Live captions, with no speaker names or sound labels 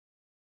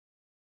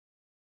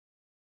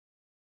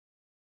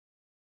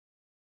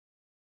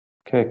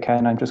Okay,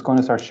 Ken, I'm just going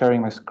to start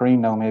sharing my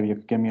screen now. Maybe you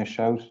could give me a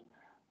shout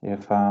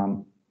if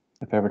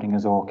everything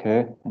is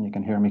okay and you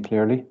can hear me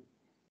clearly.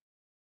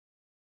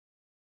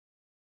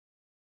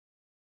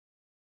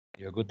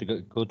 You're good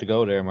to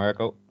go there,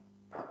 Marco.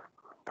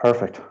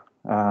 Perfect.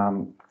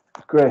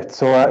 Great.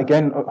 So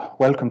again,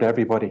 welcome to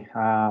everybody.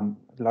 A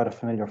lot of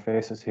familiar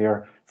faces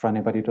here. For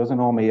anybody who doesn't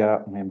know me, my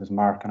name is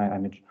Mark, and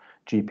I'm a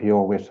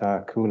GPO with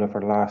Kula for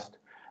the last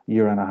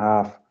year and a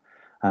half.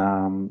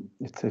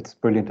 It's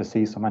brilliant to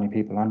see so many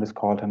people on this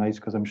call tonight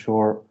because I'm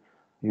sure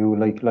you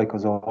like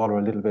us all are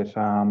a little bit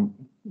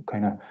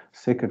kind of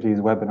sick of these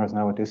webinars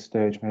now at this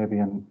stage maybe,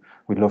 and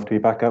we'd love to be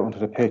back out onto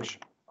the pitch.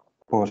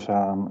 But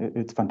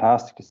it's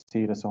fantastic to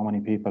see that so many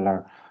people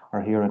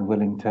are here and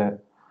willing to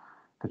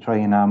try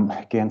and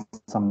gain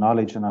some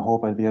knowledge, and I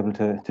hope I'll be able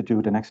to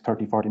do the next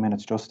 30-40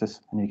 minutes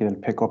justice, and you can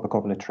pick up a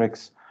couple of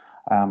tricks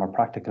or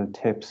practical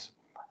tips.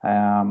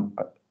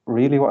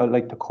 Really what I'd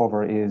like to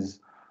cover is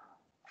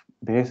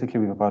basically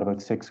we've got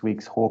about 6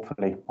 weeks,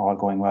 hopefully all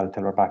going well,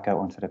 till we're back out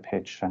onto the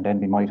pitch, and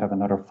then we might have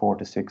another 4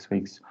 to 6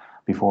 weeks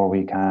before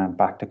we can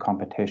back to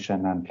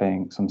competition and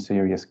playing some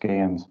serious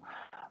games.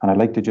 And I'd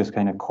like to just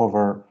kind of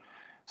cover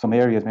some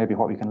areas, maybe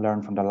what we can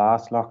learn from the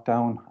last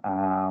lockdown,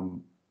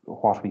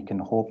 what we can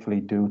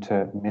hopefully do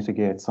to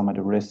mitigate some of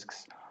the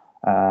risks,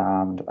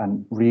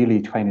 and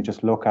really trying to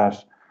just look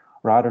at,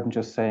 rather than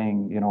just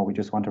saying, we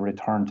just want to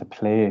return to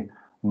play,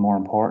 more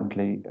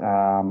importantly,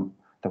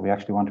 that we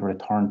actually want to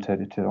return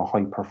to a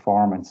high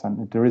performance.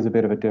 And there is a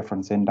bit of a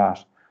difference in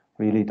that.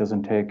 Really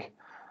doesn't take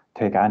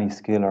any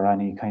skill or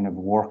any kind of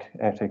work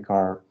ethic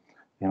or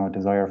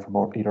desire for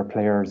both either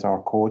players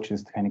or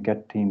coaches to kind of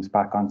get teams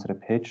back onto the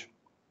pitch.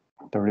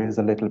 There is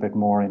a little bit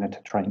more in it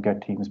to try and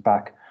get teams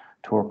back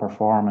to a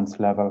performance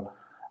level,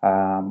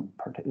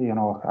 after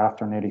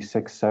nearly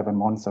 6-7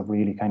 months of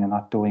really kind of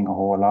not doing a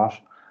whole lot.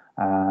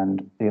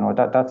 And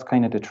that's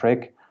kind of the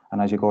trick.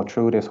 And as you go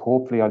through this,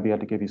 hopefully I'll be able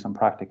to give you some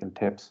practical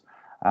tips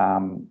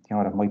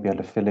that might be able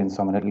to fill in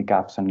some little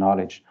gaps in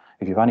knowledge.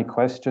 If you have any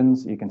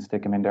questions, you can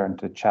stick them in there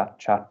into the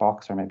chat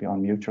box, or maybe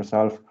unmute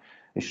yourself.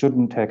 It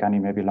shouldn't take any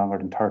maybe longer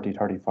than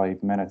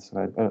 30-35 minutes.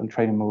 I'll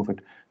try to move it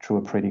through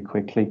it pretty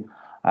quickly.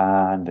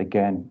 And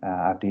again,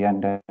 at the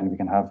end, then we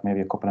can have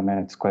maybe a couple of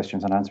minutes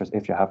questions and answers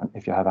if you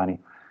have any.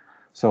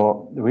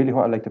 So really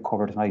what I'd like to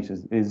cover tonight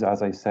is,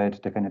 as I said,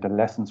 the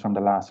lessons from the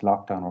last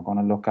lockdown. We're going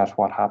to look at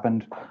what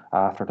happened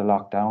after the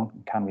lockdown.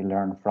 Can we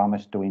learn from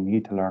it? Do we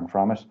need to learn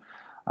from it?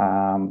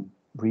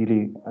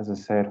 Really, as I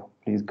said,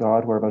 please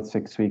God, we're about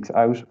 6 weeks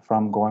out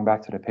from going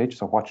back to the pitch.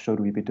 So what should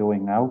we be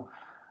doing now?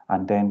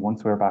 And then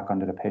once we're back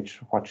onto the pitch,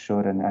 what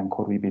should and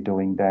could we be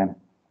doing then?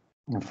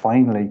 And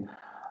finally,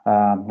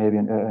 maybe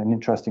an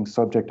interesting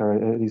subject, or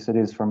at least it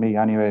is for me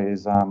anyway,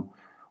 is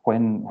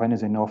when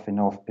is enough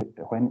enough?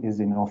 When is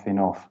enough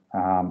enough?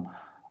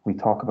 We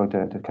talk about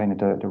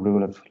the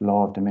rule of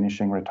law of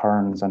diminishing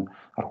returns, and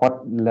at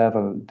what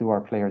level do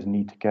our players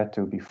need to get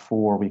to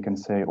before we can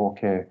say,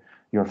 okay,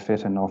 you're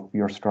fit enough,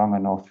 you're strong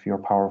enough, you're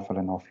powerful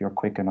enough, you're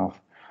quick enough.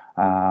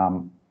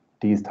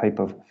 These type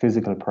of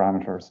physical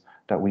parameters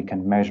that we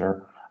can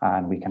measure,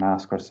 and we can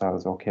ask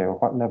ourselves, okay, well,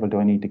 what level do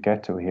I need to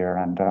get to here?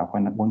 And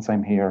once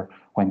I'm here,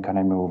 when can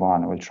I move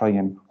on?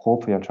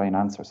 Hopefully I'll try and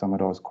answer some of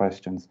those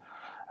questions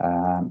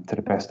to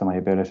the best of my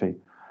ability.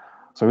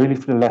 So really,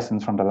 for the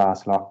lessons from the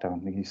last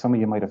lockdown, some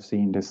of you might have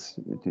seen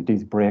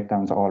these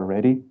breakdowns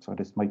already, so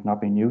this might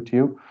not be new to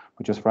you,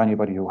 but just for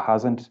anybody who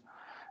hasn't,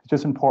 it's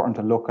just important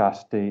to look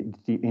at the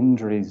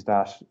injuries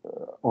that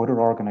other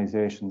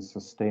organisations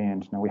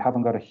sustained. Now, we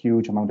haven't got a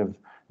huge amount of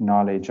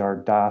knowledge or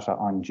data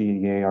on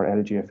GAA or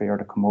LGFA or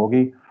the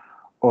Camogie,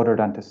 other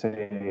than to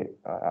say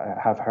I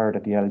have heard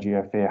that the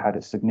LGFA had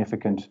a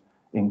significant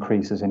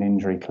increases in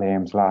injury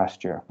claims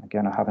last year.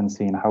 Again, I haven't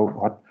seen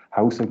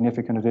how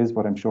significant it is,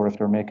 but I'm sure if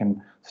they're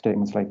making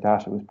statements like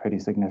that, it was pretty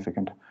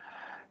significant.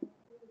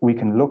 We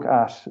can look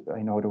at,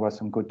 I know there was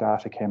some good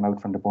data came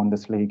out from the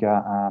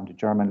Bundesliga, the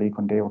German league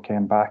when they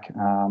came back.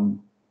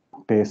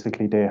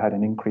 Basically, they had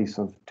an increase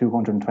of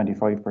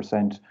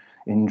 225%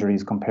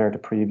 injuries compared to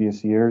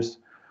previous years,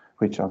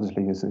 which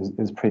obviously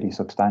is pretty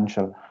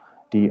substantial.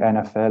 The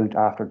NFL,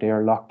 after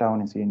their lockdown,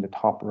 and see in the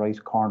top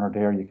right corner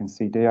there, you can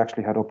see they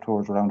actually had up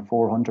towards around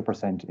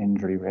 400%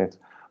 injury rates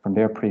from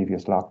their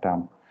previous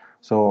lockdown.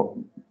 So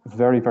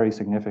very, very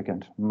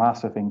significant,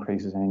 massive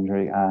increases in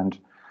injury. And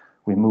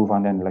we move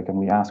on then, and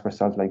we ask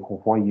ourselves,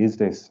 why is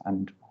this,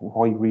 and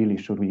why really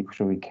should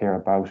we care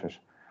about it?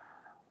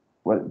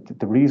 Well,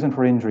 the reason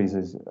for injuries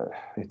is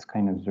it's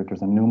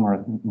there's a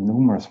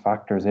numerous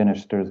factors in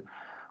it.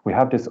 We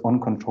have this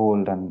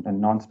uncontrolled and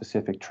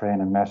non-specific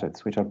training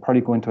methods, which I'll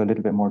probably go into a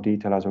little bit more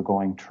detail as we're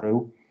going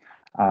through.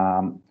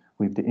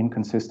 We have the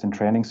inconsistent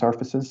training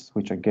surfaces,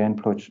 which again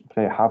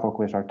play havoc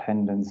with our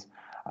tendons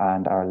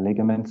and our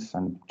ligaments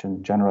and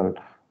general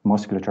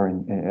musculature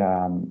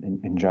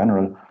in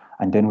general.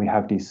 And then we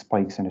have these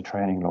spikes in the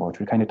training load,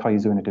 which kind of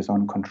ties in with this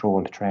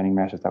uncontrolled training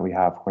methods that we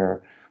have,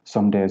 where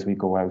some days we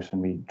go out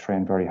and we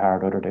train very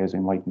hard, other days we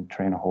mightn't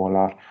train a whole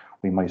lot.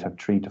 We might have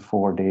 3 to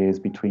 4 days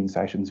between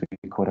sessions.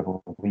 We could have a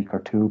week or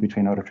two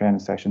between other training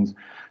sessions.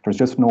 There's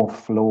just no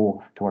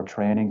flow to our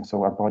training,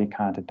 so our body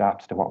can't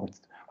adapt to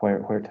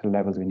where to the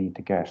levels we need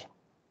to get.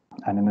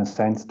 And in a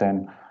sense,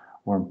 then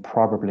we're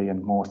probably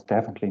and most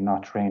definitely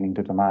not training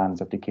the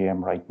demands of the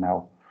game right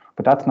now.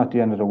 But that's not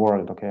the end of the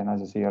world, okay? And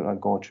as I say, I'll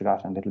go through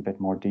that in a little bit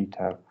more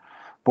detail.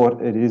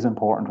 But it is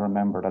important to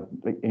remember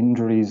that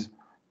injuries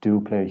do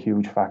play a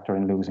huge factor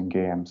in losing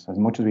games. As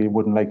much as we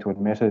wouldn't like to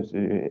admit it,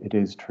 it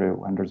is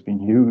true. And there's been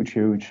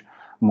huge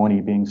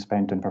money being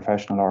spent in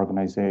professional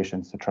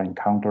organizations to try and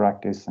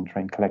counteract this and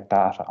try and collect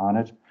data on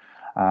it.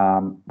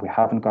 We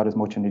haven't got as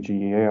much in the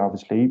GAA,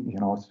 obviously.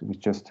 It's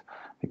just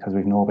because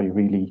we've nobody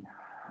really,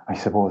 I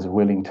suppose,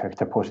 willing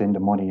to put in the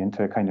money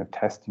into kind of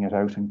testing it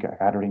out and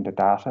gathering the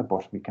data.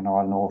 But we can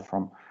all know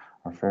from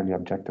our fairly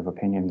objective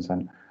opinions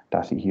and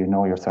that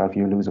yourself,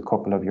 you lose a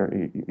couple of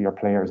your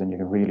players and you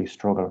can really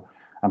struggle.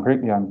 And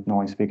particularly,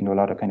 I'm speaking to a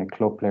lot of kind of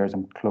club players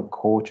and club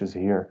coaches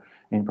here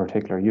in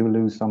particular. You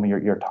lose some of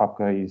your top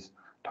guys,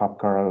 top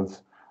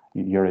girls,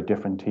 you're a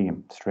different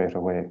team straight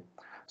away.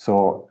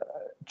 So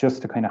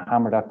just to kind of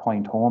hammer that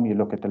point home, you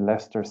look at the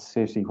Leicester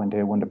City when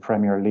they won the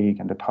Premier League,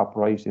 and the top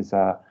right is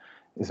a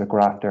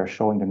graph there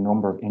showing the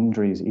number of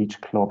injuries each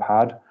club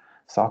had.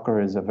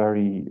 Soccer is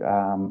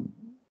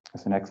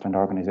it's an excellent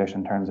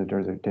organisation in terms of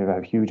they have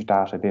a huge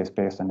database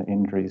based on the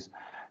injuries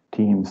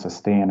teams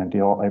sustain, and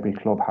every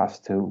club has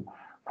to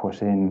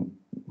put in,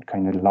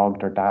 kind of log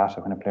their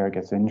data when a player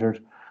gets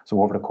injured.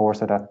 So over the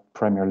course of that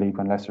Premier League,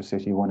 when Leicester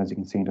City won, as you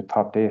can see in the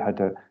top, they had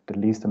the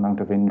least amount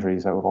of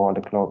injuries out of all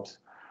the clubs.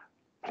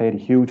 Played a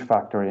huge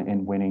factor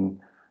in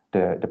winning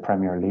the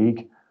Premier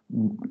League.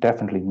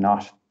 Definitely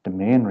not the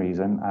main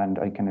reason, and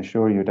I can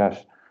assure you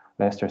that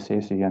Leicester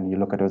City, and you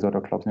look at those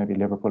other clubs, maybe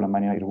Liverpool and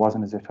Man United, it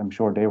wasn't as if I'm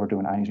sure they were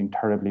doing anything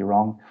terribly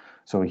wrong.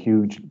 So a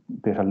huge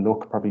bit of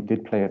luck probably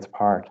did play its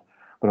part.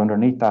 But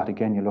underneath that,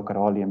 again, you look at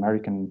all the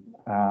American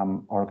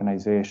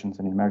organizations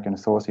and the American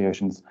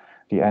associations,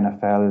 the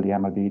NFL, the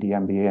MLB, the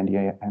NBA, and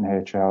the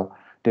NHL.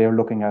 They're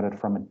looking at it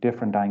from a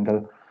different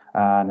angle.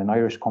 And an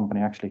Irish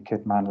company, actually,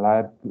 Kitman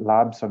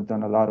Labs, have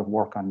done a lot of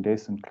work on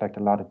this and collect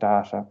a lot of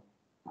data.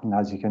 And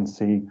as you can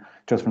see,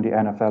 just from the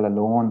NFL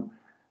alone,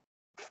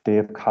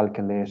 they've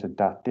calculated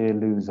that they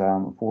lose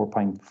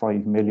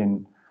 $4.5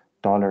 million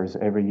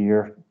every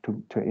year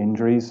to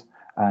injuries.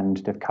 And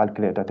they've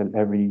calculated that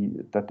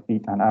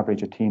on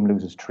average a team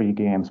loses 3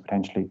 games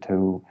potentially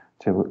to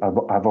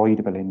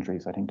avoidable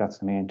injuries. I think that's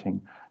the main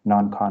thing: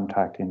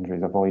 non-contact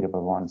injuries,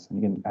 avoidable ones.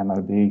 And in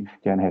MLB,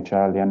 the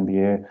NHL, the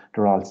NBA,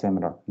 they're all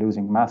similar,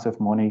 losing massive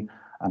money,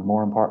 and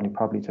more importantly,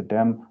 probably to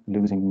them,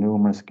 losing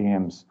numerous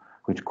games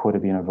which could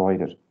have been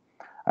avoided.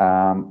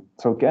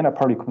 So again, it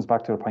probably comes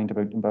back to the point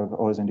about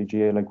us in the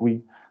GAA. Like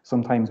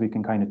sometimes we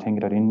can kind of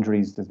think that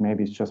injuries, that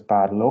maybe it's just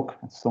bad luck,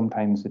 and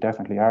sometimes they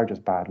definitely are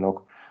just bad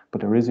luck. But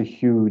there is a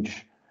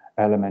huge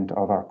element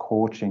of our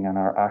coaching and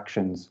our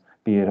actions,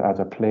 be it as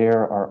a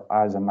player or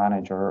as a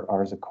manager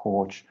or as a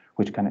coach,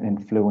 which can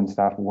influence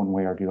that one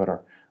way or the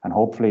other. And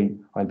hopefully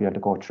I'll be able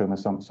to go through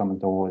some of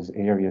those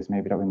areas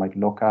maybe that we might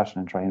look at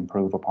and try and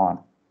improve upon.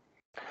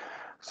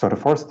 So the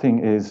first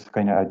thing is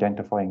kind of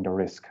identifying the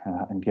risk.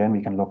 And again,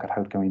 we can look at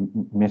how can we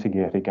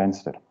mitigate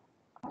against it.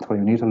 So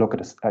you need to look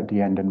at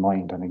the end in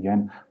mind. And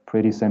again,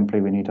 pretty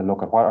simply, we need to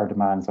look at what are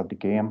demands of the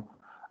game.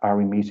 Are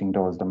we meeting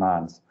those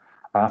demands?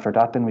 After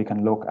that, then we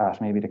can look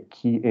at maybe the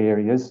key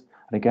areas.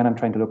 And again, I'm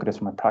trying to look at this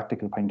from a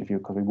practical point of view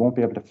because we won't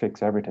be able to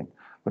fix everything.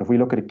 But if we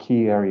look at the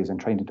key areas and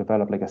trying to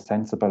develop like a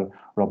sensible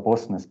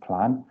robustness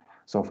plan.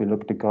 So if we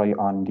look at the guy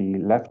on the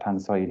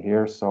left-hand side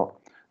here, so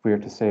if we were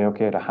to say,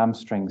 okay, the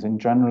hamstrings in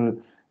general,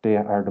 they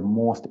are the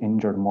most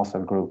injured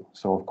muscle group.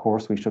 So of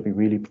course, we should be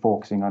really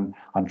focusing on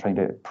trying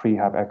to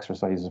prehab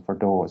exercises for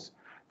those.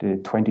 The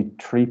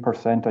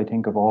 23%, I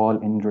think, of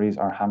all injuries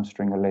are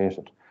hamstring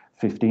related.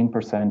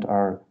 15%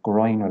 are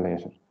groin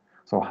related.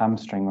 So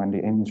hamstring, when the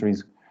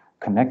injuries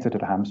connected to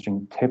the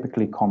hamstring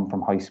typically come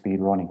from high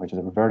speed running, which is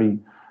a very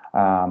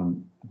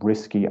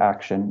risky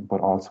action, but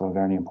also a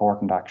very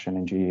important action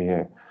in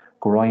GAA.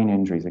 Groin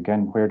injuries,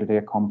 again, where do they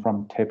come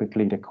from?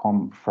 Typically they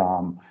come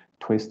from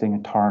twisting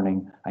and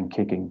turning and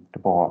kicking the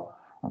ball.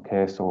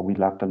 Okay, so we'd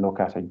have to look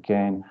at,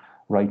 again,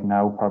 right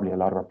now, probably a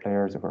lot of our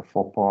players, if we're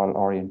football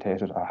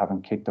orientated,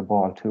 haven't kicked the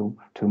ball too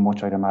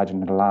much, I'd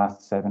imagine, in the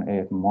last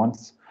 7-8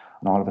 months.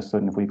 And all of a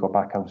sudden, if we go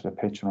back out to the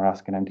pitch and we're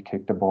asking them to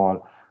kick the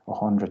ball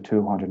 100,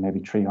 200, maybe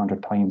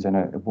 300 times in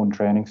one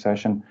training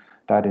session,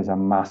 that is a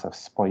massive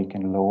spike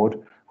in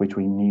load, which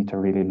we need to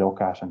really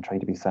look at and try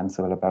to be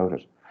sensible about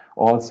it.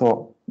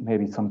 Also,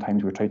 maybe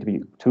sometimes we try to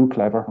be too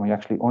clever and we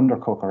actually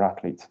undercook our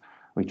athletes.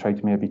 We try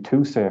to maybe be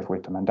too safe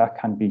with them, and that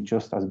can be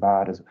just as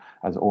bad as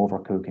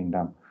overcooking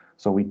them.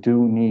 So we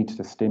do need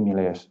to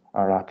stimulate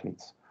our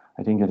athletes.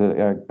 I think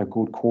a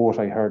good quote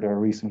I heard there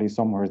recently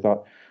somewhere is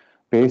that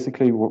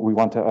basically we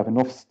want to have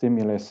enough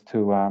stimulus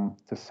to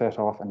set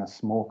off a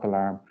smoke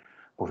alarm,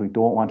 but we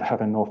don't want to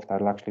have enough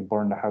that'll actually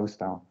burn the house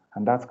down.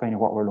 And that's kind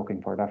of what we're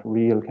looking for, that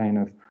real kind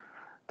of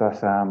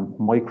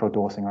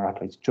micro-dosing our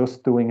athletes,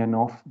 just doing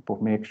enough,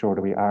 but make sure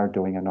that we are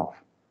doing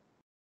enough.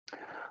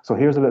 So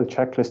here's a little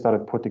checklist that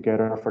I've put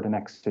together for the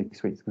next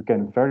 6 weeks.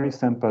 Again, very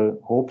simple.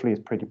 Hopefully,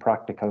 it's pretty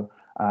practical,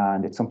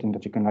 and it's something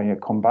that you can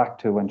come back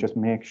to and just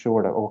make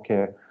sure that,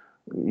 okay,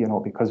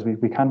 because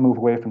we can move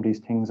away from these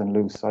things and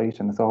lose sight,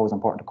 and it's always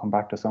important to come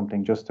back to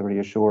something just to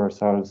reassure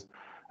ourselves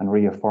and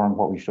reaffirm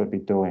what we should be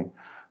doing.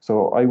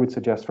 So I would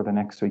suggest for the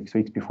next 6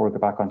 weeks before we go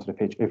back onto the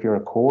pitch, if you're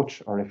a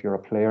coach or if you're a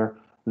player,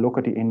 look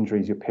at the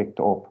injuries you picked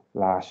up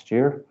last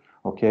year.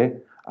 Okay.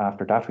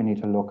 After that, we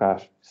need to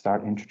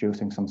start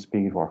introducing some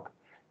speed work.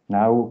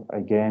 Now,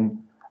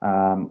 again,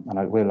 and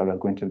I'll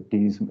go into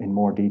these in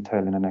more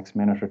detail in the next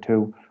minute or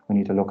two. We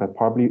need to look at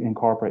probably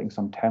incorporating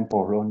some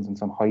tempo runs and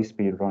some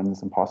high-speed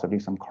runs and possibly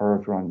some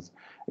curved runs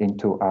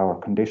into our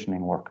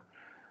conditioning work.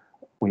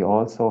 We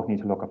also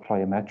need to look at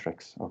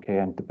plyometrics, okay,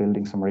 and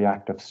building some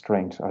reactive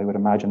strength. I would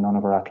imagine none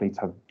of our athletes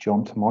have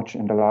jumped much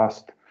in the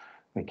last,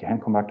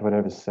 again, come back to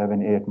whatever,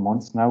 7-8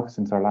 months now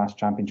since our last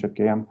championship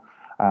game.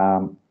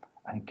 And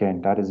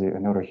again, that is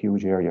another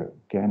huge area.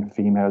 Again,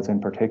 females in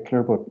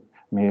particular, but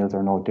males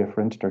are no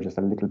different. They're just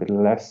a little bit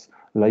less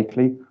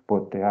likely,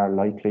 but they are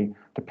likely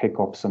to pick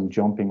up some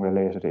jumping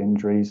related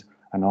injuries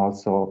and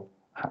also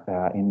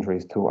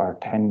injuries to our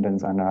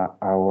tendons and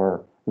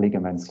our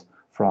ligaments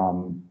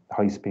from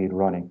high speed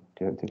running.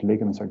 The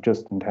ligaments and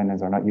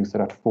tendons are not used to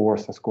that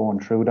force that's going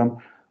through them,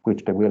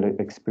 which they will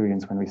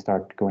experience when we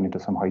start going into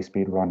some high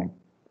speed running.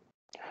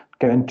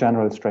 Again,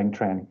 general strength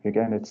training.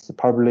 Again, it's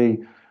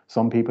probably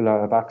some people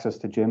have access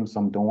to gyms,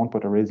 some don't,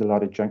 but there is a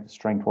lot of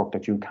strength work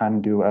that you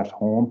can do at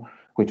home,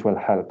 which will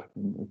help.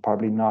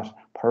 Probably not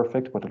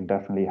perfect, but it'll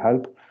definitely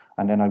help.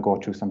 And then I'll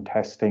go through some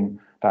testing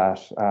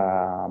that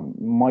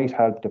might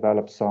help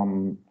develop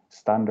some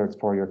standards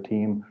for your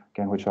team,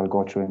 again, which I'll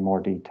go through in more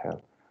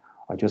detail.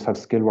 I just have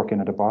skill work in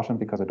at the bottom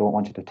because I don't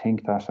want you to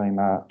think that I'm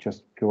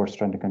just pure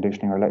strength and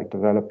conditioning or let it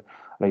develop.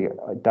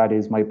 That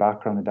is my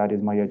background and that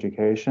is my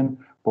education,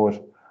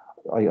 but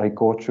I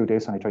go through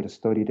this and I try to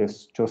study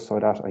this just so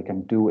that I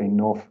can do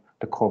enough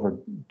to cover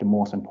the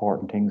most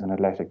important things in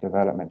athletic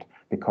development,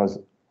 because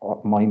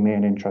my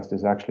main interest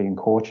is actually in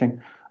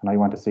coaching, and I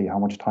want to see how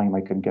much time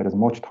I can get, as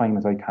much time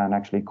as I can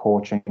actually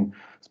coaching,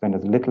 spend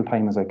as little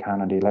time as I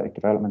can on the athletic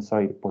development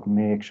side, but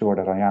make sure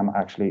that I am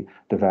actually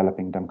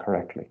developing them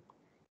correctly.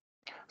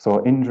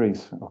 So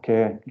injuries,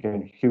 okay,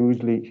 again,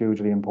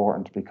 hugely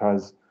important,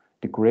 because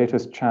the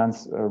greatest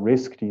chance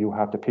risk you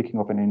have to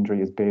picking up an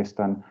injury is based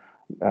on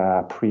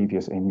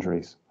previous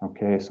injuries.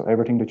 Okay, so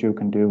everything that you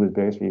can do is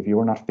basically, if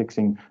you're not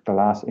fixing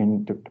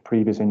the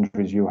previous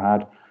injuries you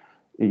had,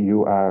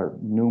 you are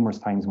numerous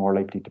times more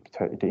likely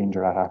to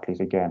injure that athlete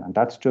again. And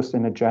that's just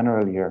in a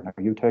general year. Now,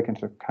 you take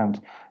into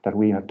account that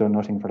we have done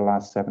nothing for the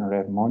last 7 or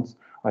 8 months,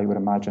 I would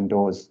imagine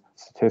those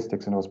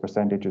statistics and those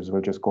percentages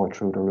will just go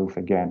through the roof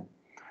again.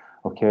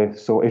 Okay,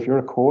 so if you're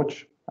a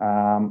coach,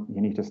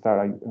 you need to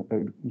start.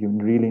 You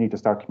really need to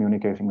start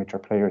communicating with your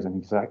players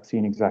and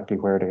seeing exactly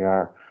where they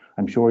are.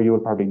 I'm sure you'll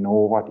probably know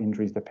what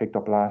injuries they picked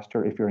up last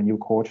year. If you're a new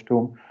coach to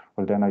them,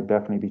 well, then I'd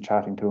definitely be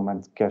chatting to them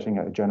and getting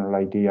a general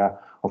idea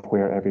of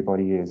where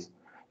everybody is.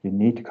 You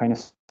need to kind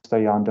of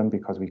stay on them,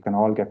 because we can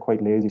all get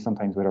quite lazy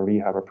sometimes with a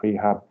rehab or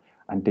prehab,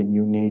 and then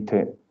you need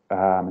to,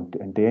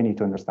 and they need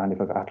to understand, if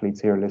I have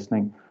athletes here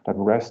listening, that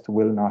rest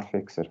will not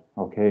fix it.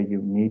 Okay,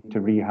 you need to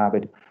rehab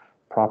it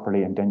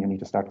properly, and then you need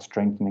to start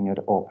strengthening it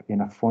up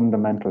in a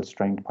fundamental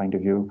strength point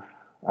of view,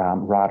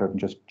 rather than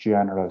just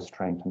general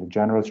strength. And the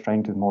general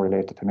strength is more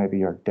related to maybe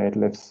your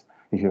deadlifts,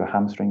 if you have a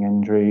hamstring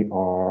injury,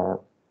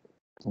 or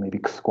maybe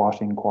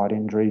squatting quad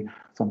injury,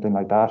 something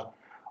like that.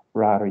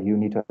 Rather, you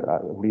need a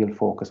real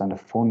focus on the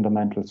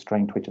fundamental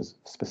strength, which is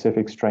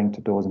specific strength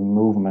to those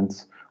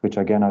movements, which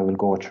again I will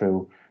go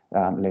through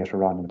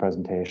later on in the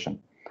presentation.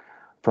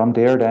 From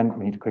there, then,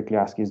 we need to quickly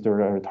ask, is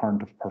there a return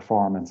to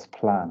performance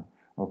plan?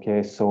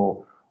 Okay,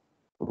 so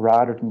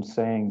rather than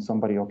saying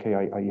somebody, okay,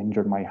 I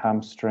injured my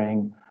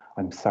hamstring,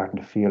 I'm starting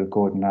to feel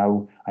good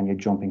now, and you're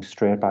jumping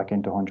straight back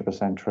into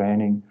 100%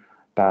 training,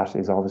 that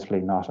is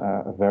obviously not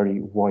a very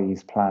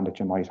wise plan that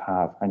you might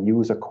have. And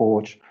you as a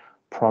coach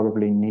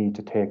probably need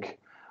to take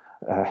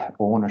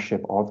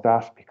ownership of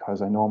that,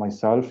 because I know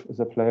myself as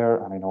a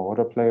player, and I know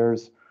other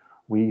players,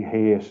 we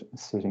hate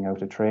sitting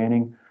out of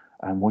training.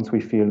 And once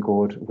we feel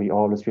good, we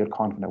always feel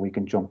confident we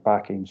can jump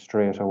back in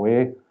straight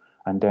away.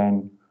 And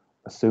then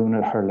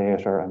sooner or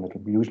later, and it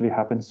usually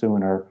happens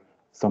sooner,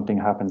 something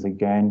happens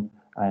again,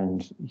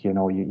 and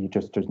you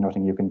just, there's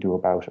nothing you can do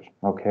about it.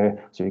 Okay,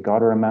 so you got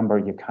to remember,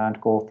 you can't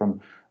go from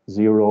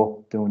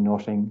 0 doing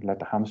nothing, let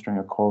the hamstring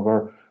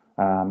recover,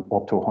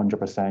 up to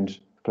 100%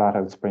 flat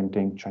out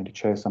sprinting, trying to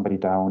chase somebody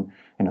down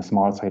in a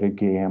small sided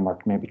game, or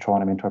maybe throwing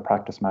them into a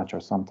practice match or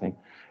something.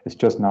 It's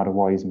just not a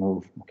wise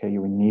move. Okay,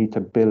 you need to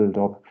build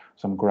up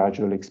some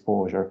gradual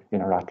exposure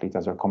in our athletes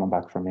as they're coming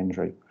back from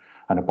injury.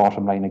 And the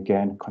bottom line,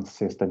 again,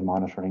 consistent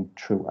monitoring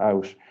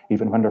throughout.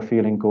 Even when they're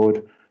feeling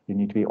good, you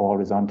need to be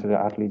always on to the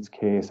athlete's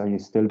case. Are you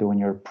still doing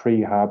your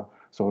prehab?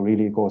 So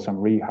really it goes from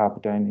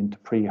rehab then into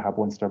prehab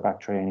once they're back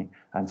training,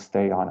 and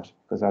stay on it.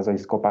 Because as I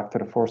go back to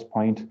the first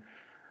point,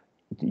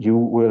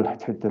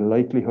 the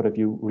likelihood of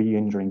you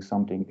re-injuring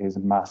something is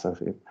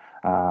massive.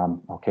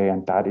 Okay,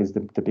 and that is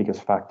the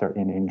biggest factor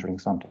in injuring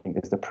something,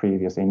 is the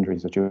previous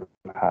injuries that you've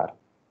had.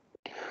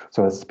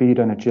 So it's speed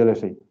and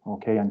agility,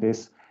 okay, and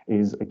this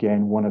is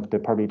again one of the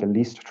probably the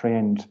least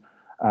trained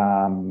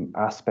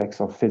aspects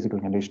of physical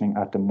conditioning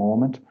at the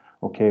moment,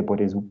 okay,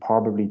 but is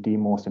probably the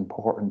most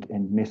important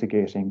in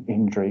mitigating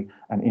injury,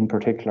 and in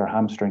particular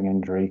hamstring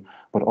injury,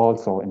 but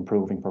also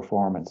improving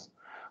performance.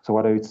 So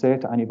what I would say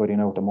to anybody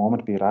now at the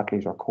moment, be it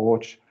athlete or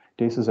coach,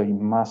 this is a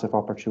massive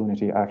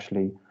opportunity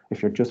actually.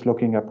 If you're just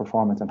looking at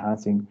performance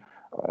enhancing,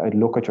 I'd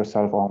look at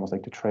yourself almost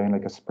like to train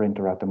like a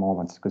sprinter at the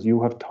moment, because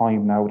you have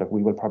time now that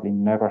we will probably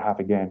never have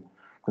again,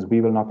 because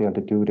we will not be able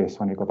to do this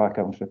when you go back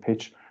out into the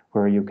pitch,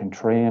 where you can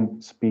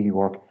train speed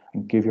work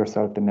and give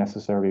yourself the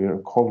necessary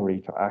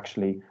recovery to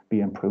actually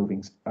be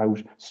improving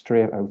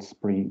straight out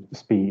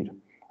speed.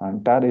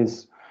 And that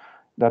is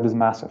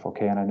massive,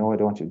 okay? And I know you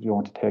don't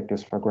want to take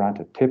this for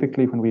granted.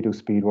 Typically, when we do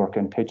speed work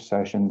in pitch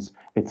sessions,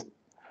 it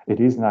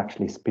isn't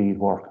actually speed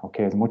work,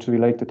 okay? As much as we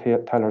like to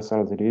tell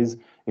ourselves it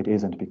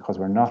isn't, because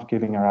we're not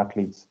giving our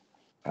athletes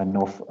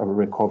enough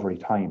recovery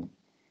time.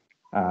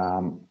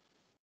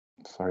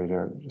 Sorry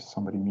there, just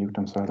somebody mute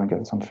themselves. I'm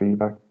getting some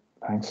feedback.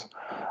 Thanks.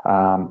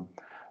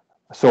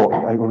 So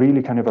I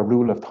really kind of a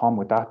rule of thumb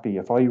would that be,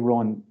 if I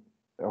run,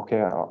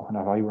 okay,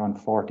 if I run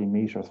 40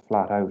 meters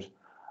flat out,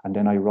 and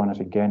then I run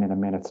it again in a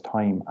minute's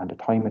time, and the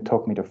time it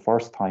took me the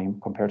first time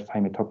compared to the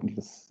time it took me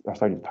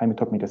the time it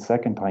took me the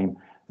second time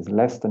is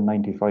less than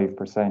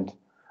 95%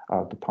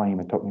 of the time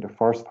it took me the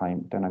first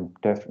time, then I'm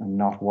definitely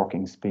not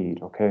working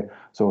speed, okay?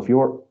 So if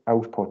your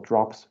output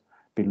drops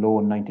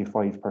below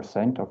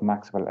 95% of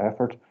maximal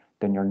effort,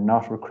 then you're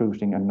not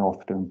recruiting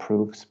enough to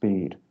improve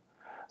speed.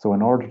 So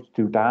in order to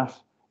do that,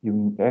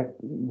 you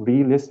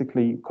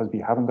realistically, because we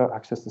haven't got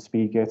access to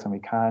speed gates and we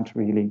can't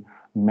really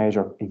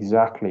measure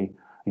exactly,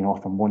 you know,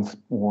 from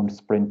one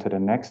sprint to the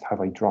next,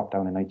 have I dropped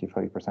down a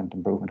 95%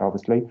 improvement?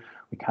 Obviously,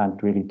 we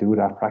can't really do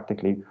that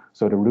practically.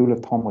 So the rule of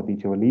thumb would be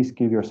to at least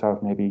give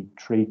yourself maybe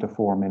 3 to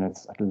 4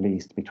 minutes at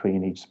least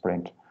between each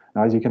sprint.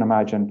 Now, as you can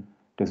imagine,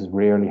 this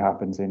rarely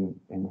happens in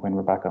when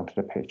we're back onto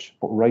the pitch.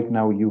 But right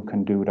now, you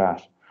can do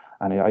that.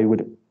 And I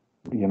would,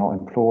 you know,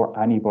 implore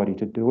anybody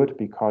to do it,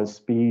 because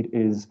speed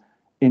is,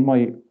 in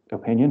my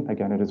opinion,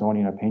 again, it is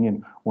only an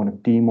opinion, one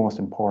of the most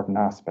important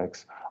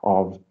aspects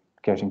of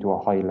getting to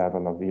a high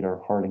level of either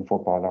hurling,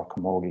 football, or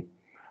camogie.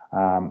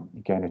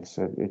 Again, it's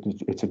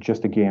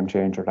just a game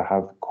changer to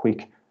have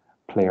quick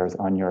players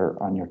on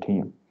your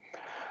team.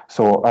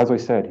 So as I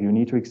said, you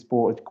need to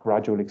expose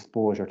gradual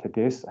exposure to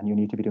this, and you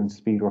need to be doing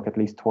speed work at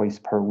least twice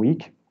per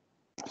week.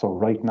 So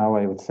right now,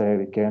 I would say,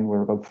 again,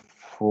 we're about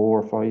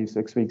 4, 5,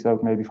 6 weeks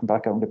out maybe from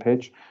back out on the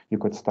pitch. You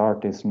could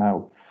start this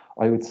now.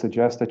 I would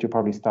suggest that you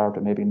probably start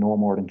at maybe no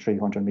more than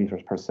 300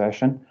 meters per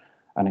session,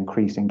 and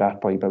increasing that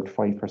by about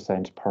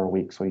 5% per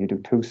week. So you do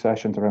 2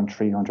 sessions around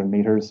 300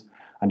 meters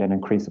and then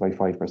increase it by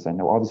 5%.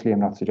 Now, obviously, I'm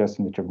not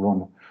suggesting that you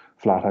run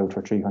flat out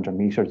for 300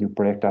 meters. You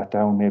break that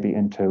down maybe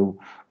into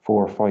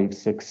 4, 5,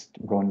 6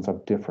 runs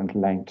of different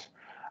length.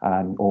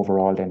 And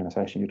overall, then in a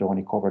session, you'd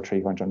only cover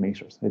 300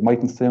 meters. It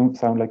mightn't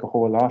sound like a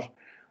whole lot,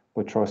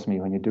 but trust me,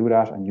 when you do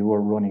that and you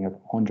are running at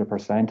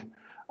 100%,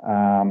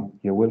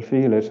 you will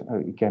feel it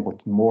again.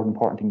 But the more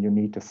important thing, you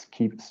need to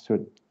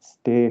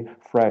stay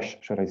fresh,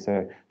 should I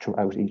say,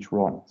 throughout each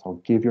run. So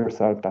give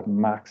yourself that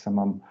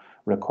maximum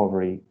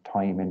recovery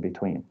time in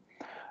between.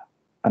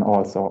 And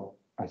also,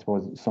 I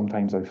suppose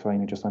sometimes I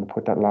find, I just want to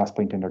put that last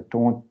point in there,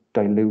 don't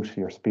dilute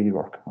your speed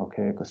work,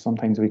 okay? Because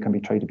sometimes we can be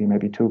trying to be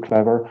maybe too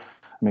clever,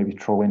 maybe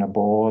throw in a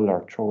ball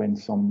or throw in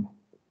some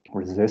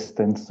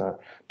resistance or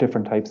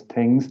different types of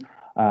things.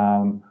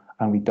 And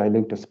we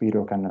dilute the speed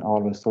work, and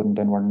all of a sudden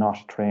then we're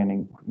not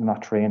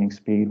training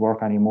speed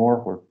work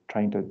anymore. We're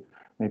trying to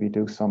maybe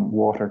do some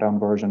watered down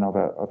version of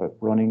a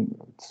running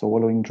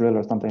soloing drill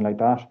or something like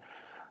that.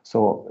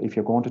 So if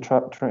you're going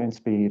to train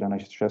speed, and I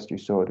suggest you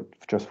should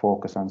just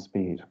focus on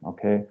speed,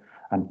 okay?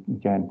 And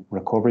again,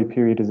 recovery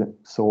period is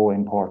so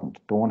important.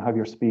 Don't have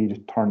your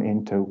speed turn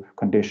into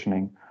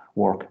conditioning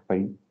work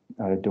by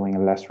doing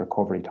a less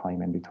recovery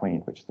time in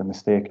between, which is the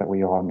mistake that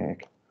we all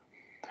make.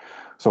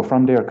 So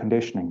from there,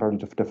 conditioning, very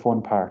the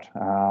fun part.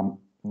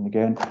 And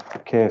again,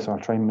 okay, so I'll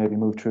try and maybe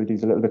move through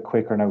these a little bit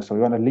quicker now. So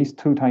we want at least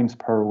 2 times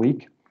per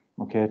week,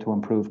 okay, to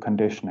improve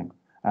conditioning.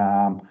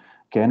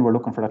 Again, we're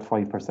looking for that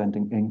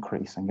 5%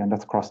 increase. Again,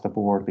 that's across the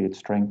board, be it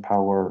strength,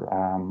 power,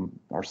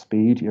 or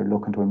speed. You're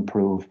looking to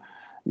improve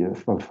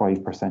about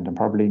 5%, and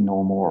probably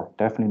no more.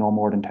 Definitely no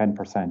more than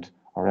 10%,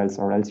 or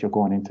else you're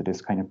going into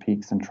this kind of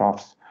peaks and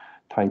troughs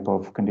type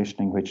of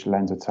conditioning, which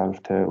lends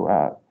itself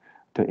to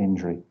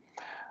injury.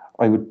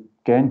 I would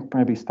again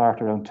maybe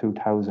start around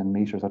 2,000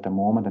 meters at the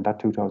moment, and that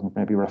 2,000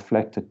 maybe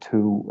reflected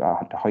to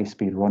the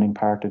high-speed running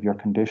part of your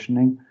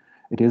conditioning.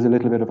 It is a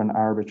little bit of an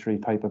arbitrary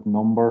type of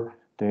number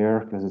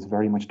there, because it's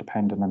very much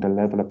dependent on the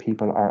level of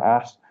people are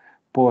at,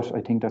 but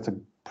I think that's a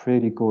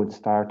pretty good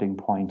starting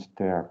point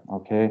there,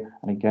 okay?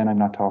 And again, I'm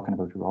not talking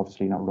about, you're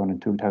obviously not running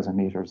 2,000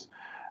 meters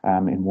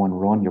in one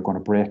run. You're going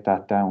to break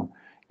that down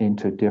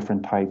into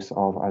different types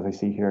of, as I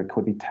see here, it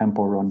could be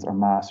tempo runs or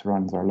mass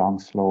runs or long,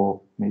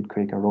 slow,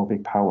 mid-quick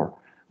aerobic power,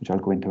 which I'll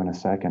go into in a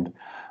second.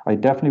 I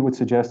definitely would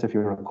suggest if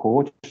you're a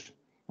coach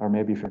or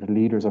maybe if you're the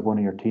leaders of one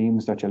of your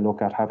teams that you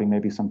look at having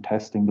maybe some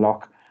testing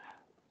block,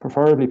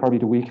 preferably probably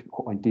the week,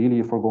 ideally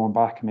if we're going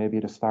back maybe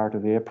at the start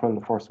of April,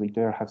 the first week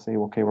there, have say,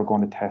 okay, we're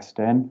going to test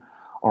then,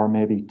 or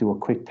maybe do a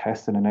quick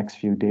test in the next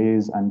few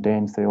days and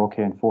then say,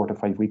 okay, in 4 to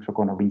 5 weeks, we're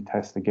going to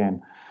retest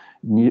again.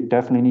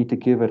 Definitely need to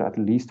give it at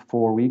least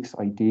 4 weeks,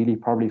 ideally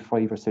probably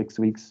 5 or 6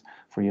 weeks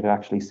for you to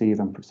actually see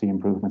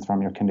improvements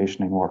from your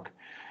conditioning work.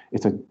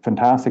 It's a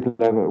fantastic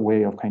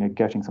way of kind of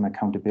getting some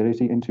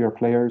accountability into your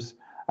players.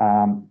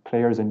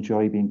 Players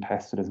enjoy being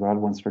tested as well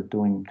once they're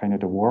doing kind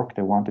of the work.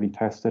 They want to be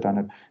tested, and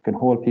it can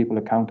hold people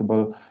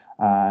accountable.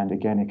 And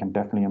again, it can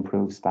definitely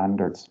improve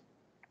standards.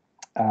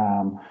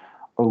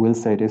 I will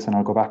say this, and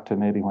I'll go back to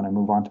maybe when I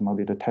move on to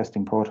maybe the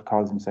testing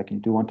protocols in a second.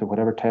 You do want to,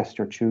 whatever test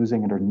you're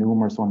choosing, and there are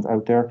numerous ones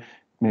out there,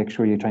 make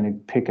sure you're trying to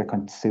pick a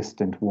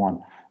consistent one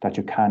that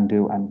you can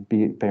do, and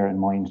bear in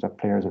mind that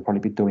players will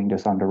probably be doing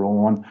this on their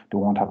own. They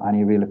won't have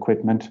any real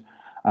equipment,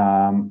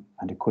 and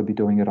they could be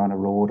doing it on a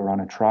road or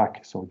on a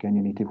track. So again,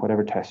 you need to,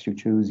 whatever test you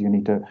choose, you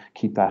need to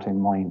keep that in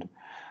mind.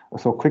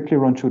 So quickly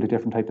run through the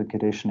different types of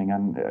conditioning,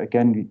 and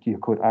again, you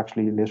could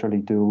actually literally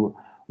do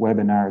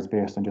webinars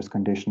based on just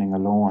conditioning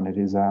alone. It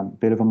is a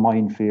bit of a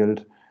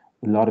minefield.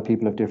 A lot of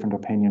people have different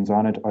opinions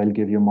on it. I'll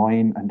give you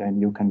mine, and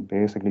then you can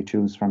basically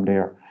choose from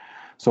there.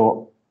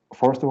 So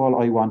first of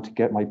all, I want to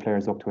get my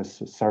players up to a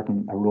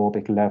certain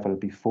aerobic level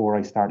before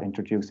I start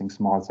introducing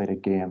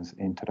small-sided games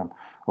into them.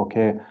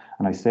 Okay,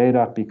 and I say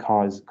that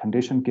because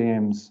conditioned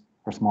games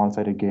or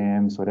small-sided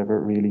games, whatever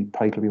really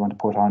title we want to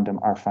put on them,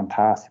 are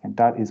fantastic, and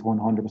that is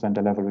 100%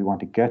 the level we want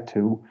to get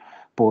to.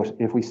 But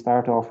if we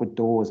start off with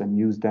those and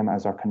use them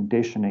as our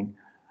conditioning,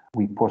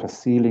 we put a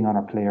ceiling on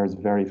our players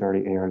very,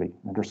 very early.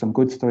 And there's some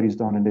good studies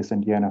done in this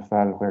in the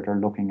NFL where they're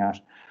looking at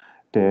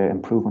the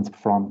improvements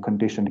from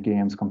conditioned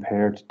games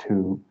compared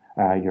to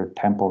your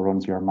tempo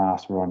runs, your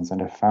mass runs. And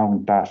they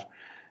found that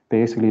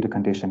basically the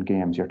conditioned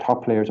games, your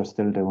top players are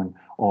still doing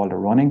all the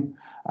running,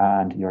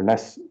 and your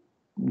less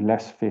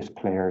fit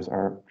players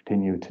are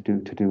continue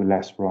to do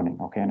less running.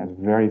 Okay, and it's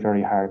very,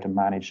 very hard to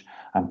manage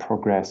and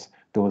progress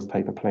those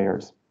type of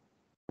players.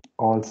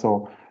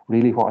 Also,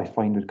 really what I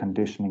find with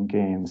conditioning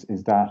games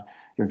is that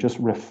you're just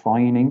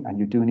refining, and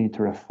you do need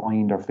to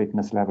refine their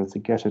fitness levels to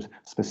get it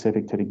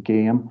specific to the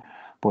game,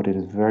 but it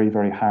is very,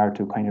 very hard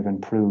to kind of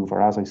improve,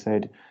 or as I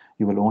said,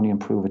 you will only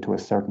improve it to a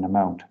certain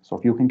amount. So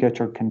if you can get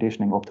your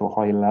conditioning up to a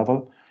high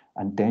level,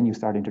 and then you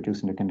start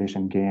introducing the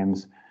conditioned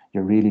games,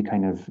 you're really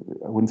kind of,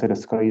 I wouldn't say the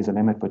sky is the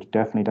limit, but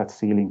definitely that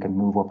ceiling can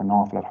move up an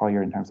awful lot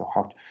higher in terms of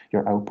how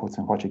your outputs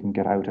and what you can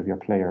get out of your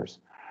players.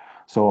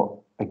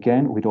 So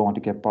again, we don't want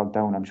to get bogged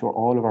down. I'm sure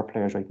all of our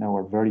players right now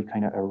are very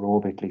kind of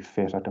aerobically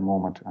fit at the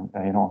moment,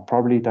 and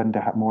probably than they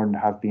have more than they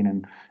have been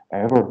in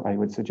ever, I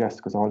would suggest,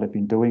 because all they've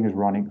been doing is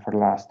running for the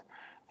last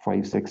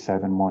 5, 6,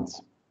 7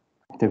 months.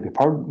 They've be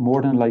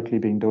more than likely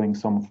been doing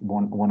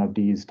one of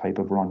these type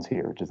of runs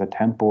here, which is a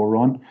tempo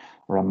run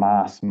or a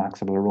maximal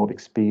aerobic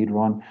speed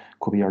run.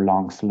 Could be your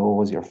long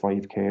slows, your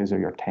 5Ks or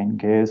your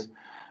 10Ks,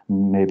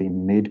 maybe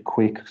mid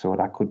quick. So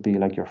that could be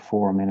like your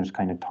 4-minute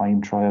kind of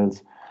time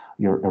trials.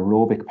 Your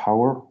aerobic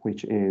power,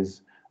 which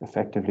is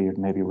effectively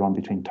maybe run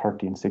between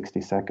 30 and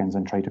 60 seconds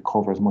and try to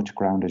cover as much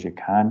ground as you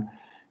can.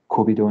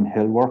 Could be doing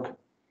hill work.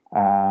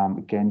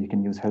 Again, you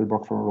can use hill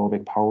work for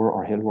aerobic power,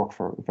 or hill work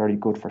for very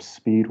good for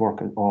speed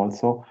work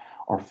also,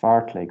 or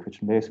fartlek, which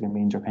basically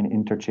means you're kind of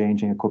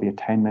interchanging. It could be a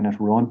 10-minute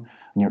run,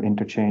 and you're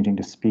interchanging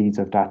the speeds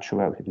of that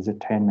throughout. It is a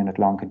 10-minute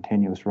long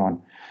continuous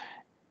run.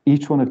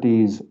 Each one of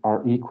these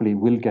are equally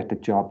will get the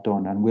job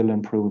done and will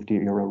improve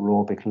your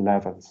aerobic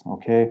levels,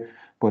 okay?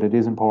 But it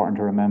is important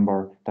to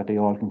remember that they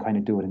all can kind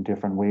of do it in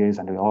different ways,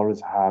 and they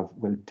always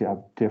will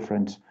have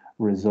different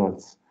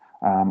results.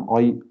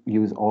 I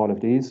use all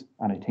of these,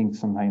 and I think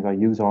sometimes I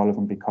use all of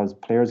them because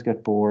players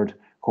get bored,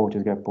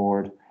 coaches get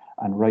bored,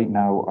 and right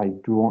now I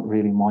don't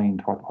really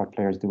mind what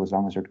players do as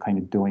long as they're kind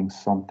of doing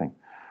something.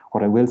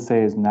 What I will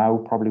say is now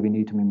probably we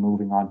need to be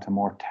moving on to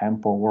more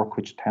tempo work,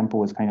 which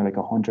tempo is kind of like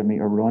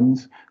 100-meter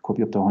runs, could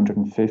be up to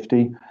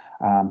 150,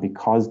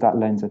 because that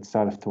lends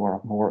itself to our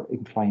more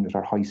inclined with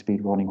our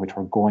high-speed running, which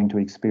we're going to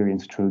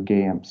experience through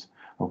games.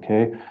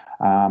 Okay,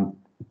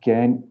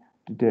 again,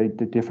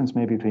 the difference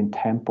maybe between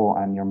tempo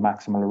and your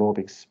maximal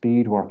aerobic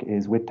speed work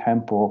is with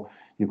tempo,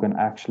 you can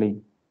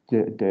actually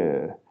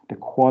the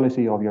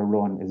quality of your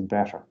run is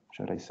better,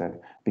 should I say,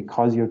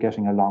 because you're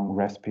getting a long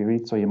rest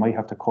period. So you might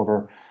have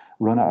to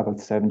run at about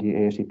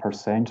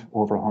 70-80%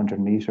 over 100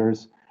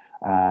 meters,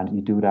 and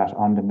you do that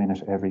on the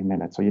minute every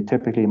minute. So you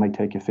typically might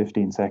take you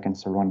 15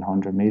 seconds to run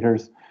 100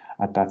 meters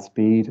at that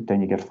speed, then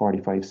you get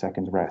 45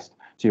 seconds rest.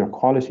 So your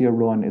quality of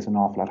run is an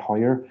awful lot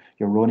higher.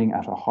 You're running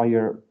at a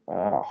higher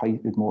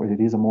it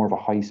is a more of a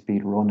high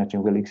speed run that you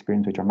will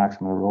experience with your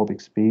maximal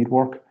aerobic speed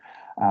work.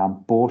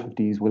 Both of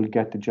these will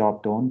get the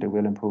job done. They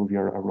will improve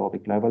your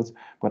aerobic levels.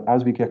 But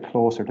as we get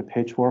closer to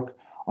pitch work,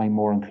 I'm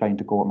more inclined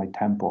to go with my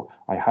tempo.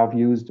 I have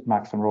used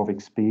max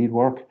aerobic speed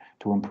work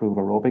to improve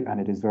aerobic,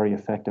 and it is very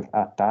effective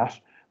at that.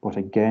 But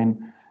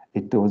again,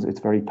 it's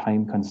very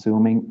time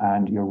consuming,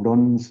 and your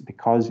runs,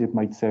 because it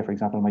might say, for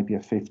example, it might be a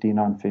 15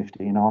 on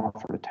 15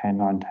 off, or a 10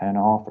 on 10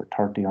 off, or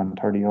 30 on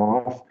 30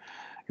 off,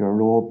 your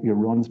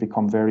runs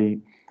become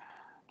very,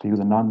 to use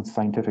a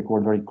non-scientific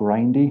word, very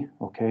grindy.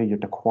 Okay,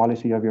 the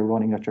quality of your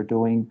running that you're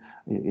doing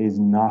is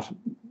not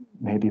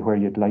maybe where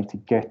you'd like to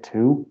get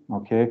to.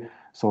 Okay,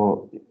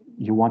 so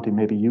you want to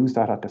maybe use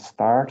that at the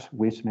start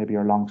with maybe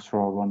your long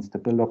straw runs to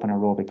build up an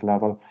aerobic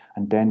level,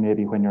 and then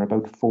maybe when you're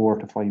about 4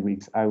 to 5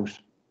 weeks out,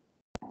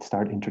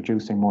 start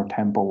introducing more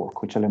tempo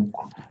work, which will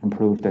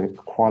improve the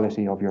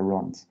quality of your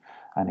runs.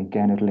 And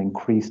again, it'll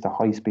increase the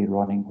high speed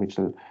running, which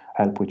will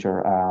help with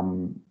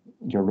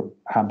your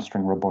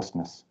hamstring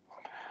robustness.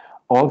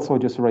 Also,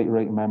 just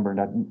remember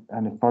that,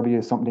 and it probably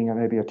is something,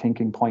 maybe a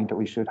thinking point that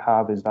we should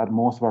have, is that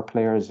most of our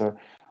players are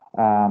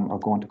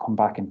going to come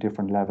back in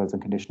different levels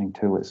and conditioning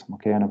to us.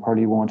 Okay, and I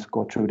probably won't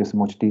go through this in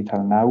much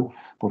detail now,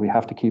 but we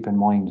have to keep in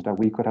mind that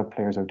we could have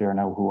players out there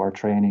now who are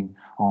training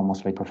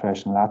almost like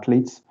professional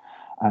athletes,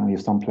 and we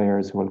have some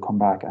players who will come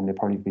back and they've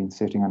probably been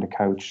sitting on the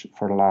couch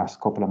for the last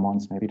couple of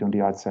months, maybe doing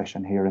the odd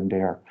session here and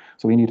there.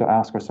 So we need to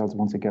ask ourselves,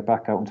 once we get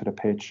back out into the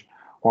pitch,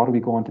 what are we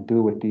going to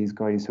do with these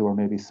guys who are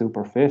maybe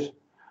super fit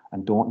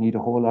and don't need a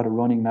whole lot of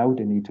running now?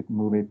 They need to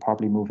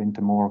probably move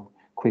into more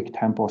quick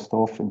tempo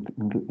stuff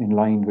in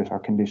line with our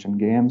conditioned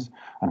games.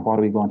 And what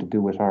are we going to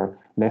do with our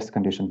less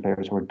conditioned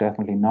players who are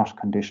definitely not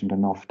conditioned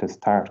enough to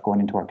start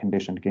going into our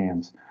conditioned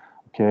games?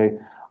 Okay,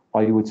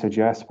 I would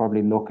suggest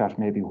probably look at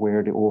maybe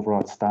where the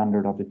overall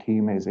standard of the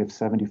team is. If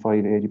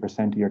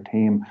 75-80% of your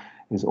team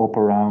is up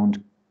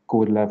around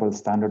good level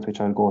standards, which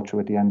I'll go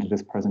through at the end of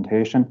this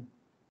presentation,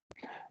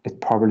 it's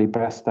probably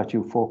best that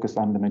you focus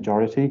on the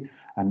majority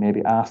and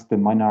maybe ask the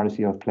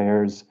minority of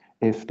players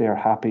if they're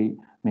happy,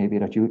 maybe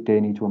that they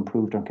need to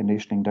improve their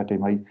conditioning, that they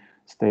might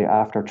stay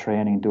after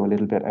training, do a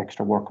little bit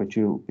extra work with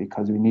you,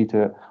 because we need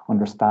to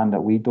understand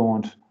that we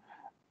don't,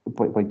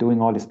 by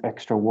doing all this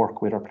extra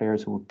work with our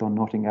players who have done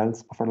nothing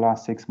else for the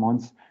last 6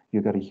 months,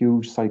 you get a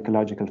huge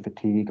psychological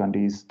fatigue on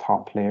these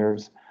top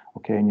players.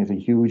 Okay, and you have a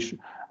huge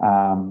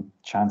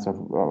chance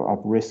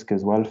of risk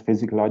as well,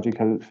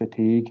 physiological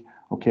fatigue.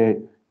 Okay,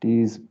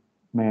 these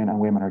men and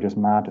women are just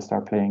mad to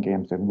start playing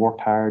games. They've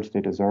worked hard, they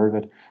deserve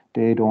it.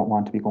 They don't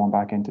want to be going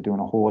back into doing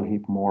a whole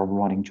heap more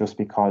running just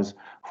because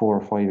 4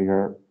 or 5 of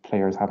your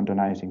players haven't done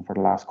anything for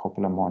the last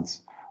couple of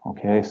months.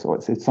 Okay, so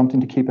it's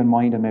something to keep in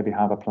mind and maybe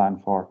have a plan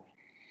for.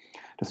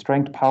 The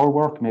strength power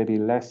work, maybe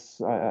less,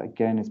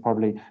 again, it's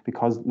probably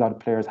because a lot of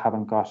players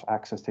haven't got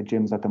access to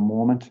gyms at the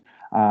moment.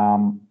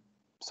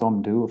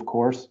 Some do, of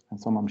course, and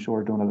some I'm sure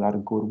are doing a lot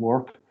of good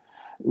work.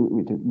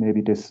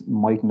 Maybe this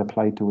mightn't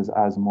apply to us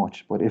as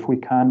much, but if we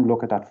can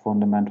look at that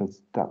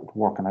fundamentals, that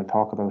work, and I'll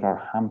talk about our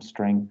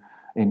hamstring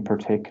in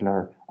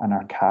particular and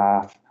our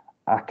calf,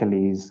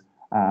 Achilles,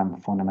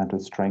 fundamental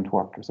strength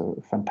work. There's a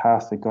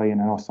fantastic guy,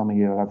 and I know some of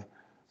you have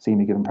seen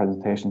me giving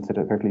presentations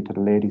particularly to the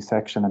ladies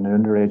section and the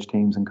underage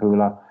teams in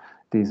Coola.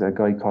 There's a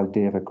guy called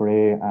David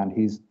Gray, and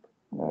he's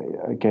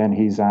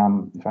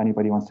if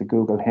anybody wants to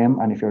Google him,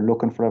 and if you're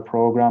looking for a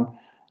program,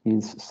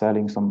 he's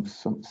selling some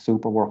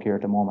super work here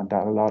at the moment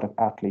that a lot of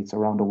athletes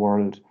around the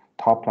world,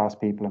 top class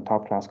people and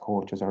top class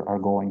coaches are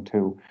going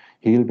to.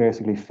 He'll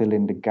basically fill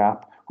in the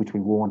gap which we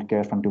won't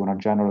get from doing our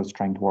general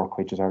strength work,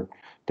 which is our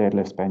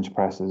deadlifts, bench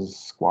presses,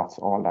 squats,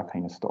 all that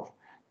kind of stuff.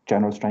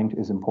 General strength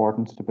is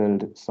important to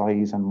build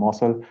size and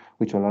muscle,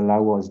 which will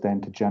allow us then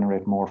to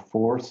generate more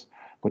force.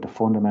 But the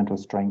fundamental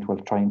strength will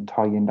try and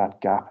tie in that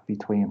gap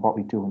between what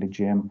we do in the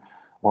gym,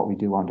 what we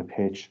do on the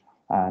pitch,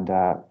 and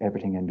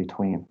everything in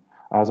between.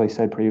 As I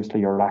said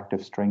previously, your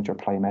active strength, your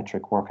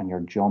plyometric work, and your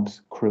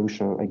jumps,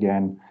 crucial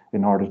again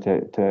in order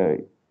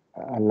to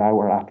allow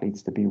our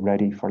athletes to be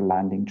ready for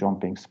landing,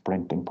 jumping,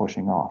 sprinting,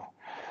 pushing off.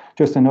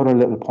 Just another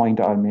little point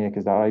that I'll make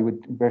is that I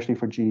would, especially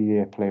for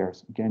GAA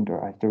players, again,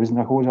 there isn't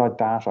a whole lot of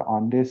data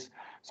on this,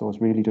 so it's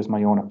really just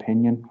my own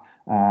opinion,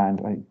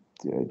 and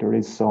there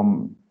is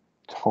some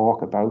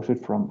talk about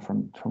it from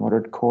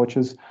other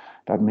coaches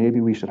that maybe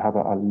we should have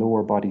a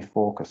lower body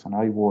focus, and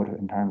I would,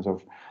 in terms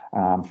of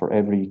for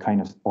every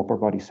kind of upper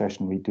body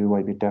session we do,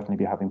 I'd definitely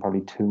be having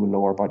probably 2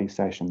 lower body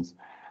sessions.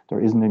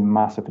 There isn't a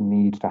massive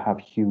need to have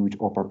huge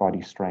upper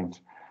body strength.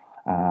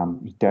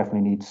 You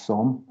definitely need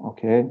some,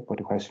 okay, but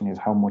the question is,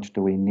 how much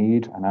do we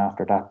need? And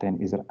after that, then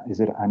is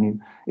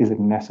it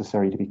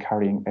necessary to be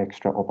carrying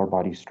extra upper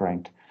body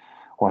strength?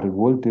 What it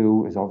will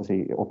do is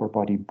obviously upper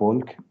body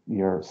bulk,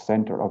 your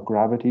center of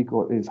gravity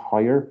is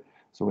higher,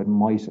 so it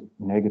might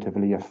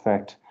negatively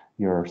affect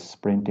your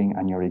sprinting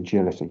and your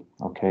agility.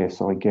 Okay,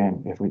 so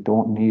again, if we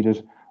don't need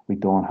it, we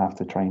don't have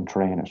to try and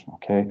train it.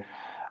 Okay,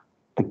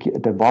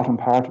 the bottom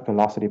part,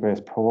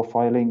 velocity-based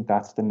profiling,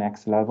 that's the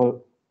next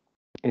level.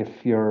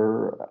 If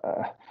you're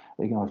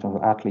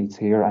athletes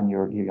here and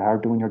you are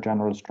doing your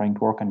general strength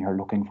work and you're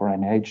looking for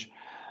an edge,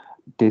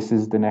 this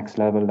is the next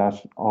level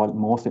that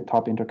most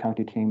top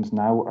intercounty teams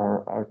now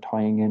are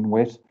tying in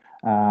with.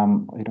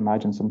 I'd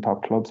imagine some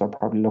top clubs are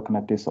probably looking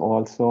at this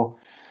also.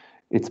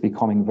 It's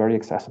becoming very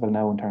accessible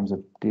now in terms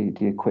of the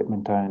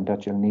equipment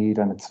that you'll need,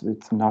 and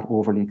it's not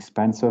overly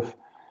expensive.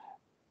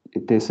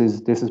 This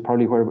is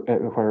probably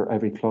where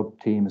every club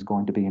team is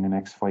going to be in the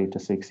next 5 to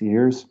 6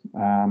 years,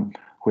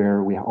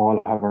 where we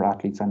all have our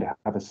athletes and they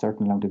have a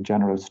certain amount of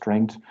general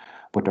strength,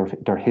 but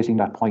they're hitting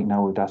that point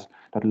now,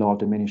 that law of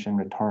diminishing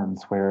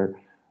returns, where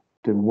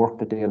the work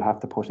that they'll have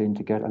to put in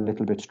to get a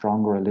little bit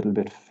stronger, a little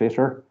bit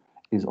fitter,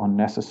 is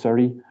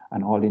unnecessary,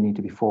 and all they need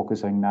to be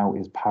focusing now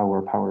is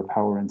power, power,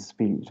 power, and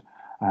speed.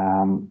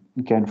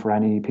 Again, for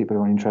any people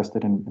who are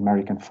interested in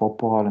American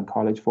football and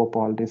college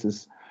football, this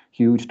is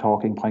huge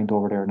talking point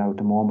over there now at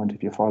the moment.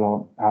 If you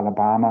follow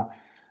Alabama,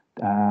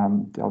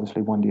 they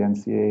obviously won the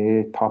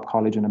NCAA, top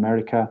college in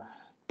America,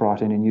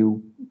 brought in a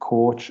new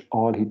coach.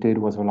 All he did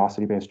was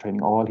velocity-based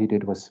training. All he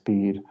did was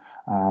speed.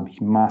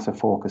 Massive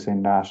focus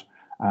in that,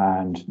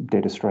 and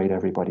they destroyed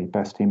everybody.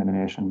 Best team in the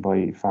nation,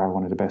 by far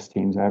one of the best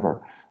teams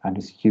ever. And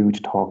there's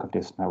huge talk of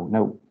this now.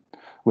 Now,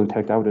 we'll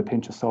take that with a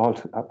pinch of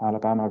salt.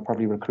 Alabama are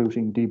probably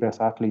recruiting the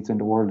best athletes in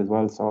the world as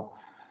well. So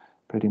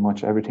pretty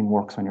much everything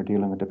works when you're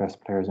dealing with the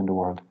best players in the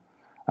world.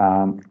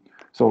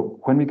 So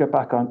when we get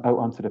back out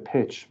onto the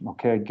pitch,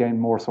 okay, again,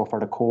 more so for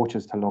the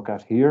coaches to look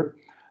at here.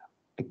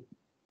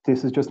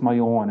 This is just my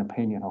own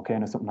opinion, okay,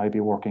 and it's something I'd be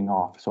working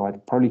off. So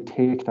I'd probably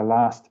take the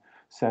last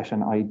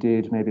session I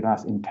did, maybe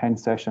last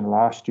intense session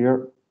last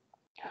year,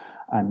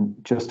 and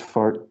just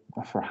for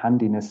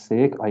handiness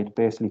sake, I'd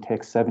basically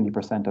take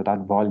 70% of that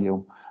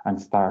volume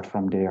and start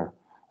from there.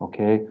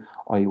 Okay,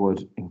 I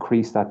would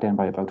increase that then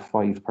by about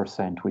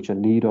 5%, which will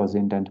lead us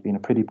in then to be in a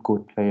pretty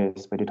good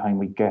place by the time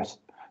we get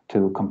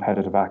to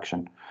competitive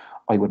action.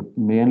 I would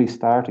mainly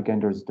start, again,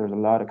 there's a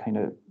lot of kind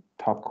of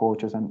top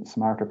coaches and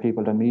smarter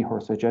people than me who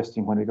are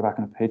suggesting when we go back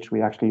on the pitch,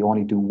 we actually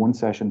only do one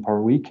session per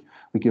week.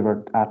 We give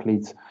our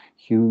athletes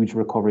huge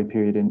recovery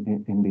period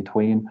in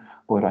between,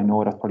 but I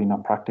know that's probably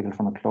not practical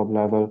from a club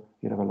level.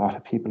 You'd have a lot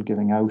of people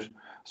giving out.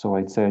 So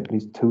I'd say at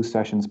least 2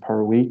 sessions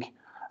per week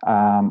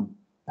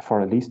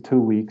for at least 2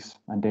 weeks,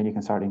 and then you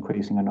can start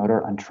increasing another,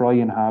 and try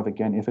and have,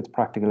 again, if it's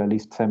practical, at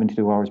least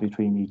 72 hours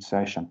between each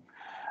session.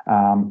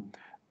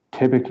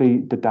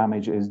 Typically, the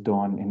damage is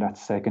done in that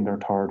 2nd or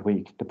 3rd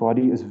week. The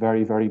body is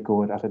very, very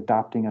good at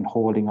adapting and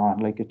holding on.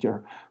 Like if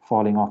you're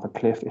falling off a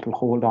cliff, it'll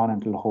hold on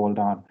and it'll hold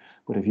on.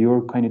 But if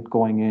you're kind of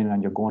going in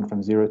and you're going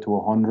from 0 to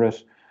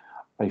 100,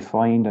 I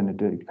find, and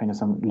kind of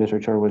some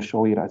literature will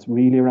show you that it's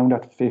really around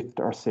that 5th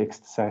or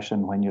 6th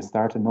session when you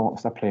start to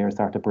notice that players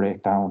start to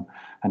break down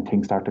and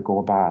things start to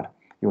go bad.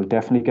 You'll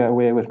definitely get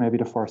away with maybe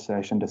the 1st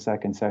session, the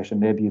 2nd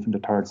session, maybe even the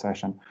 3rd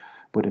session.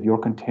 But if you're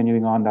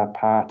continuing on that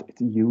path,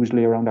 it's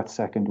usually around that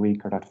 2nd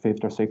week or that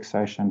 5th or 6th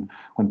session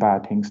when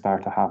bad things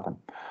start to happen.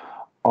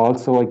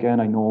 Also,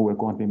 again, I know we're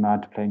going to be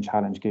mad to playing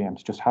challenge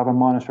games. Just have a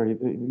monitor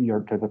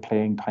the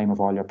playing time of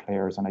all your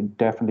players. And I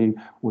definitely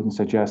wouldn't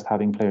suggest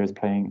having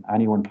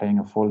anyone playing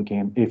a full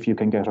game if you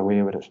can get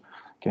away with it.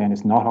 Again,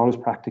 it's not always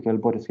practical,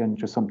 but it's, again,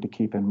 just something to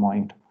keep in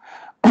mind.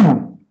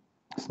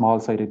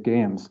 Small-sided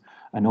games.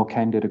 I know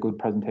Ken did a good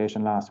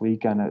presentation last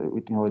week, and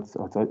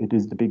it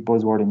is the big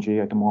buzzword in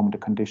GAA at the moment, the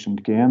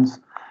conditioned games.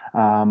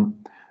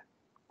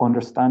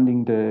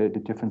 Understanding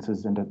the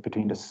differences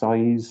between the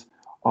size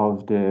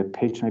of the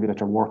pitch maybe that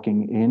you're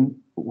working in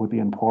would be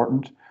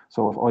important.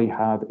 So if I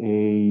have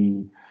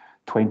a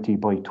 20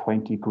 by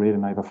 20 grid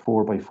and I have a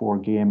 4 by 4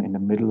 game in the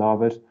middle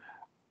of it,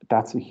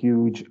 that's a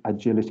huge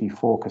agility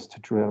focus to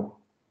drill.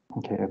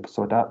 Okay,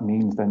 so that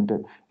means then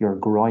that your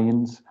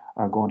grinds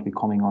are going to be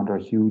coming under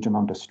a huge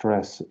amount of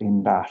stress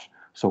in that.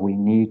 So we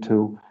need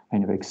to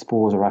kind of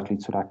expose our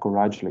athletes to that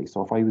gradually.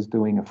 So if I was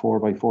doing a 4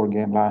 by 4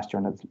 game last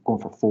year and it's going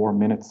for 4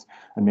 minutes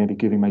and maybe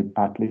giving my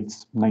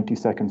athletes 90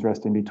 seconds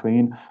rest in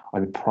between, I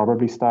would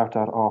probably start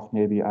that off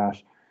maybe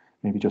at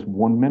just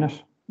 1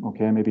 minute,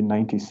 okay, maybe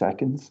 90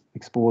 seconds,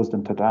 expose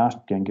them to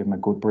that, again, give them a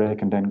good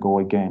break and then go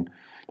again.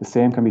 The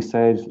same can be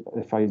said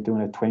if I was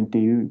doing a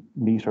 20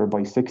 meter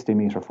by 60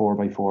 meter 4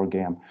 by 4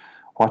 game.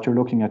 What you're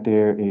looking at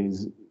there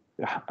is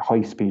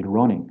high speed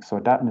running. So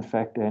that in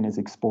effect then is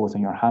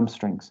exposing your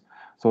hamstrings.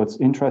 So it's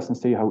interesting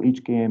to see how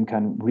each game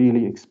can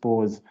really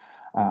expose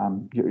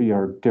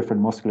your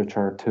different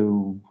musculature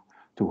to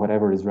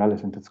whatever is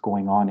relevant that's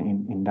going on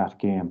in that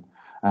game.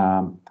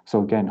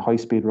 So again, high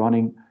speed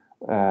running,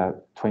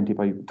 20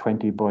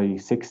 by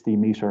 60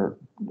 meter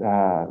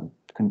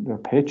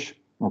pitch.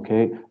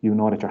 Okay, you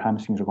know that your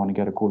hamstrings are going to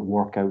get a good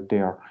workout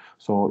there.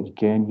 So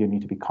again, you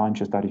need to be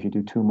conscious that if you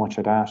do too much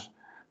of that,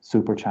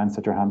 super chance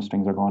that your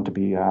hamstrings are going to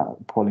be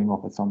pulling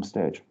up at some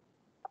stage.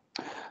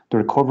 The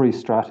recovery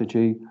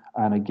strategy,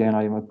 and again,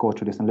 I will go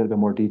through this in a little bit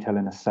more detail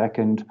in a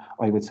second.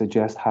 I would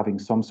suggest having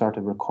some sort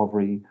of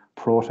recovery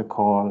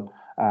protocol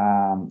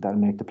that'll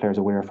make the players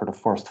aware for the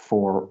first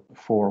four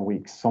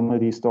weeks. Some of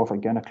these stuff,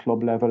 again, at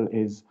club level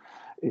is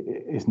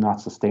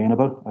not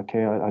sustainable.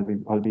 Okay,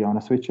 I'll be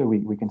honest with you.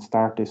 We can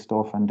start this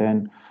stuff and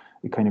then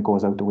it kind of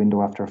goes out the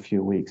window after a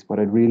few weeks. But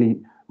I'd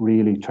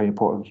really try to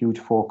put a huge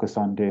focus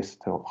on this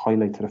to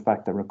highlight to the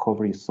fact that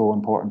recovery is so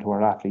important to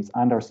our athletes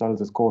and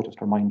ourselves as coaches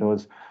to remind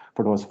us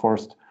for those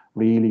first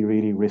really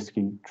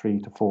risky 3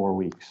 to 4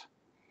 weeks.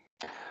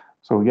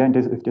 So again,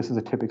 if this is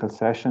a typical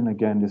session,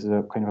 again, this is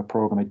a kind of a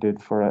program I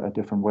did for a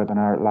different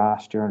webinar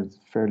last year. It's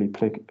fairly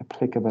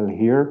applicable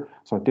here.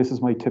 So this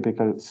is my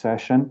typical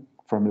session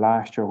from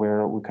last year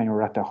where we kind of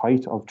were at the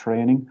height of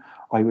training.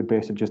 I would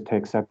basically just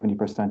take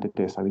 70% of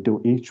this. I would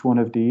do each one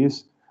of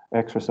these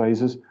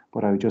exercises,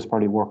 but I would just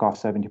probably work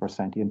off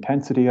 70%. The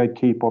intensity I'd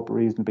keep up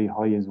reasonably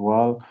high as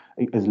well,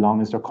 as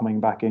long as they're coming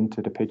back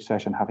into the pitch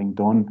session having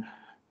done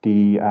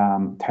the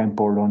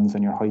tempo runs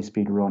and your high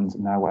speed runs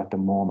now at the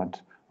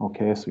moment.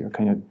 Okay, so you're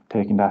kind of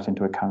taking that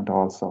into account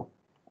also.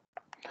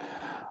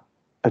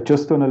 I've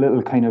just done a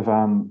little kind of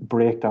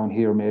breakdown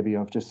here maybe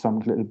of just some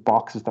little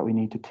boxes that we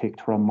need to tick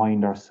to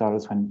remind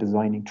ourselves when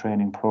designing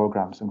training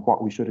programs and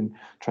what we should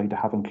try to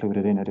have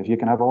included in it. If you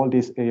can have all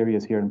these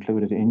areas here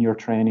included in your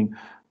training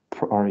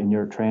or in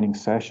your training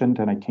session,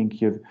 then I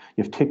think you've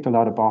ticked a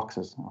lot of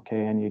boxes,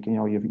 okay, and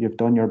you've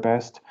done your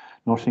best.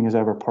 Nothing is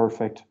ever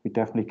perfect. We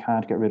definitely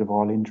can't get rid of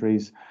all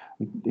injuries,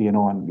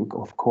 and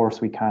of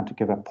course we can't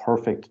give a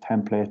perfect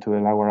template to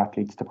allow our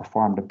athletes to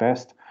perform the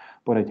best.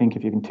 But I think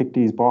if you can tick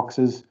these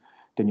boxes,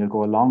 then you'll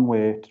go a long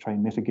way to try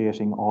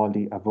mitigating all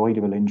the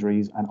avoidable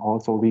injuries and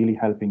also really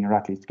helping your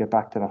athletes to get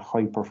back to that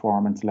high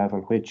performance level,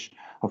 which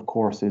of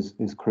course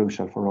is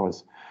crucial for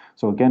us.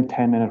 So again,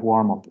 10-minute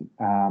warm-up.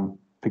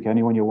 Pick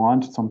anyone you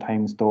want.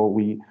 Sometimes though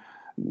we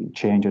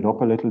change it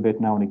up a little bit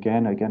now and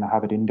again. Again, I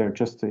have it in there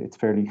just it's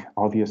fairly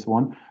obvious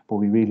one, but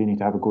we really need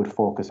to have a good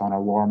focus on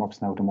our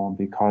warm-ups now at the moment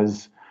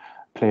because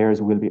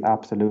players will be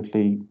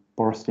absolutely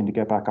bursting to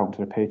get back out to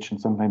the pitch,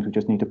 and sometimes we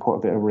just need to put a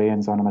bit of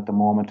reins on them at the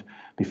moment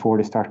before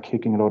they start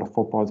kicking a load of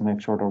footballs and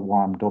make sure they're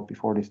warmed up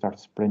before they start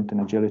sprint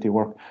and agility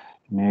work.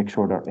 Make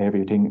sure that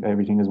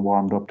everything is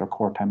warmed up, their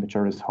core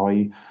temperature is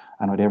high,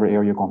 and whatever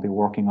area you're going to be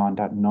working on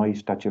that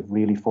night, that you've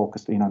really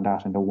focused in on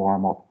that in the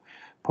warm-up.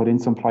 Put in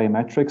some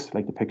plyometrics,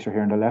 like the picture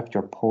here on the left,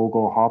 your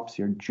pogo hops,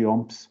 your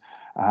jumps,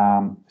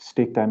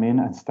 stick them in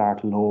and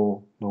start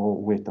low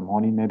with them.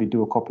 Only maybe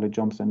do a couple of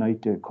jumps a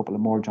night, do a couple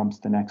of more jumps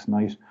the next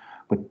night,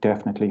 but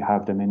definitely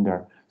have them in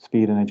there.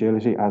 Speed and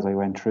agility, as I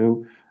went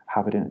through,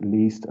 have it in at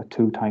least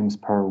 2 times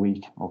per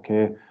week,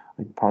 okay?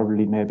 I'd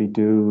probably maybe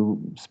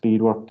do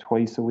speed work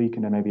twice a week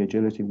and then maybe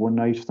agility one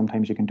night.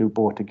 Sometimes you can do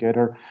both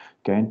together.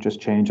 Again, just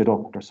change it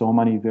up. There's so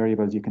many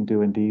variables you can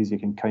do in these. You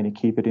can kind of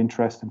keep it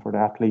interesting for the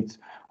athletes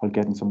while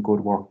getting some good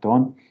work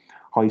done.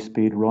 High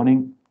speed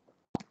running.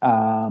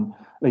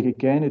 Like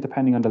again,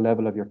 depending on the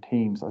level of your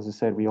teams, as I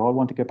said, we all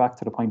want to get back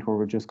to the point where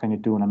we're just kind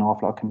of doing an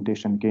awful lot of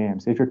conditioned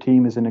games. If your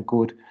team is in a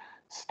good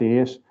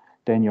state,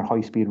 then your high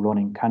speed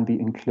running can be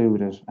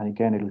included. And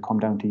again, it'll come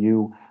down to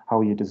you,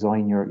 how you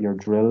design your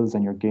drills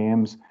and your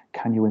games.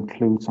 Can you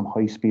include some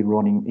high speed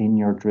running in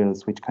your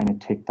drills, which kind of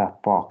tick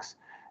that box?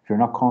 If you're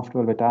not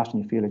comfortable with that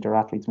and you feel that your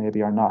athletes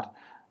maybe are not,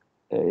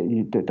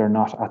 they're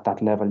not at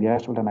that level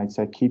yet, well then I'd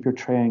say keep your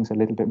trainings a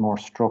little bit more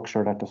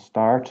structured at the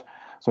start,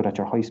 so that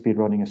your high speed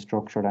running is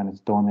structured and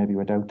it's done maybe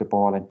without the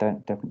ball and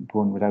definitely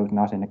done without,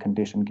 not in a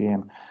conditioned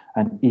game,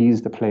 and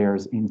ease the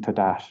players into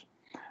that.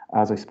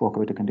 As I spoke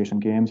about the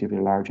conditioned games, you have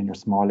your large and your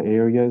small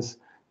areas.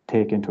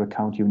 Take into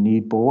account you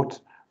need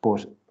both,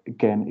 but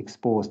again,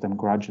 expose them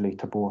gradually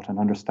to both and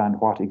understand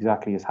what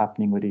exactly is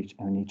happening with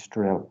each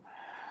drill.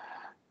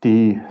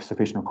 The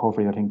sufficient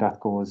recovery, I think that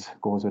goes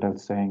without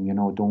saying.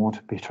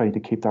 Don't be trying to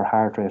keep their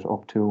heart rate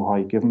up too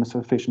high. Give them a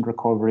sufficient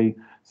recovery,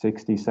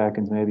 60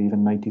 seconds, maybe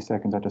even 90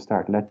 seconds at the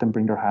start. Let them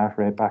bring their heart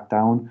rate back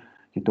down.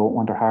 You don't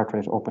want their heart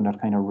rate up in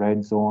that kind of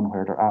red zone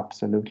where they're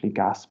absolutely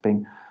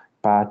gasping.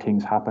 Bad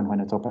things happen when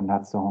it's up in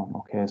that zone.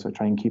 Okay, so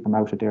try and keep them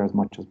out of there as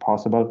much as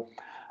possible.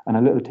 And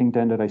a little thing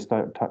then that I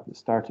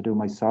start to do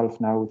myself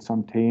now with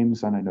some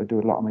teams, and I do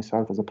a lot of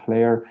myself as a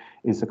player,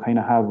 is to kind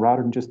of have,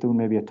 rather than just doing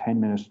maybe a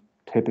 10-minute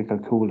typical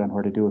cool down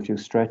where they do a few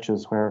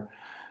stretches, where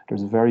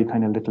there's very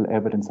kind of little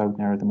evidence out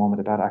there at the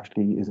moment that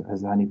actually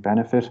has any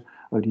benefit.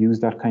 I'll use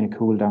that kind of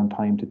cool down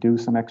time to do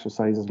some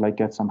exercises like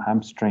get some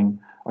hamstring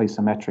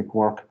isometric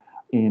work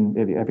in.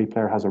 Every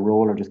player has a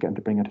roller, just get them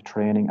to bring it to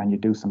training, and you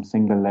do some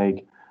single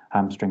leg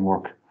hamstring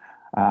work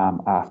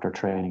after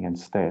training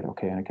instead,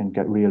 okay? And it can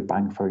get real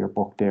bang for your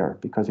buck there,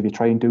 because if you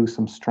try and do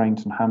some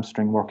strength and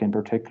hamstring work in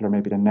particular,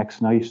 maybe the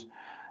next night,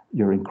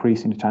 you're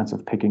increasing the chance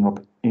of picking up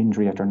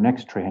injury at your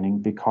next training,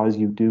 because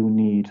you do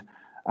need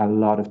a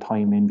lot of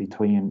time in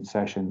between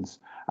sessions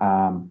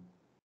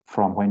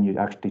from when you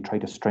actually try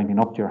to strengthen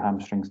up your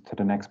hamstrings to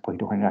the next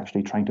point when you're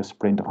actually trying to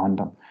sprint on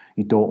them.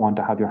 You don't want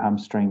to have your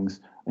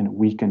hamstrings in a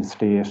weakened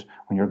state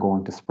when you're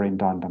going to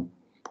sprint on them.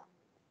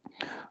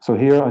 So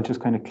here I'll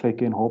just kind of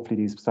click in. Hopefully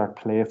these start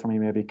play for me.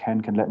 Maybe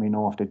Ken can let me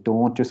know if they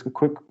don't. Just a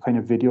quick kind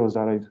of videos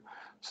that I've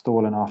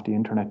stolen off the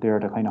internet there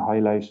to kind of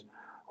highlight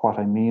what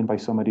I mean by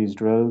some of these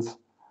drills.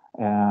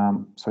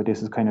 So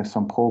this is kind of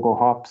some pogo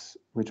hops,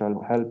 which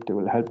will help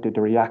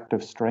the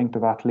reactive strength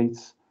of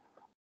athletes.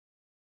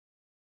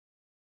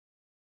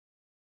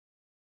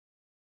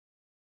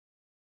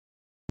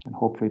 And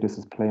hopefully this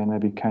is playing.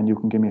 Maybe Ken, you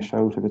can give me a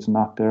shout if it's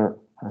not there,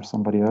 or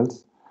somebody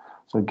else.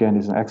 So again,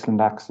 he's an excellent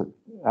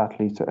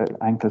athlete,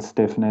 ankle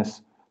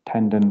stiffness,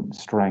 tendon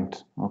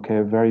strength.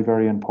 Okay, very,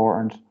 very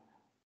important.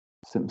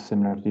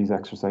 Similar to these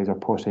exercises are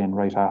put in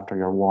right after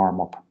your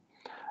warm up.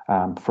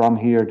 From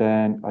here,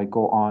 then I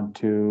go on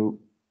to,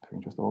 if we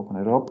can just open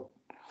it up.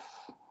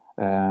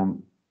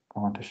 I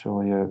want to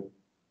show you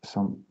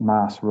some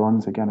mass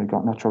runs. Again,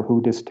 I'm not sure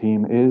who this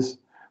team is,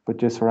 but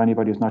just for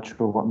anybody who's not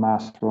sure what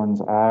mass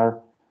runs are,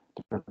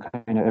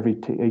 kind of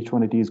each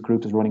one of these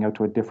groups is running out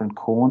to a different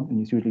cone, and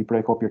you usually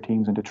break up your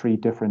teams into 3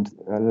 different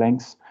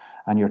lengths,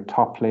 and your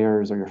top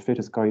players or your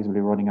fittest guys will be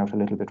running out a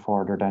little bit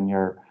further than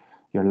your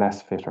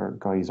less fitter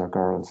guys or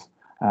girls.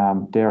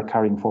 They're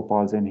carrying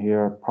footballs in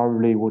here.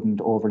 Probably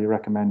wouldn't overly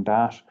recommend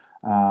that,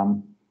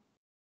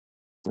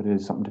 but it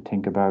is something to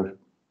think about.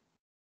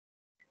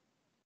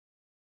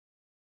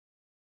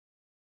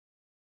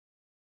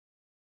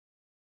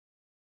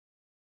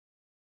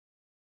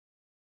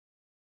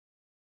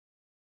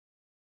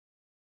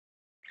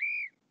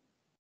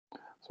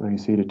 So you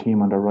see the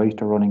team on the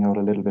right are running out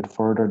a little bit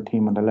further, the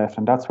team on the left,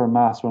 and that's where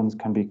mass runs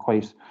can be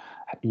quite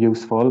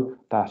useful,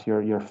 that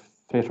your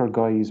fitter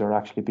guys are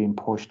actually being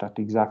pushed at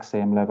the exact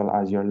same level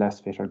as your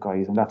less fitter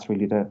guys, and that's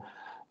really the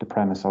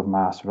premise of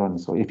mass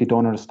runs. So if you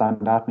don't understand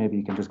that, maybe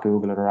you can just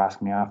Google it or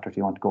ask me after if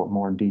you want to go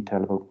more in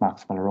detail about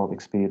maximal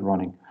aerobic speed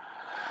running.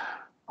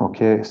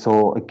 Okay,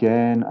 so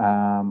again,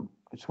 I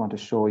just want to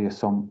show you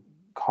some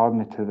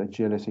cognitive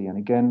agility, and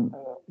again,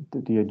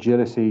 the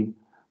agility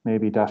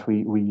maybe that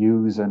we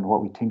use and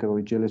what we think of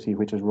agility,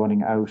 which is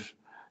running out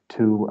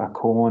to a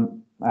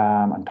cone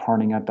and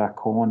turning at that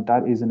cone.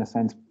 That is in a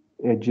sense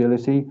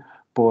agility,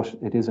 but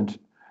it isn't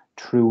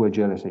true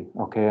agility.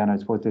 Okay, and I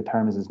suppose the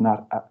term is it's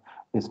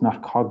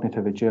not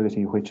cognitive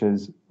agility, which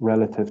is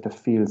relative to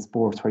field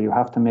sports, where you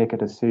have to make a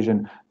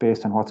decision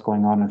based on what's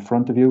going on in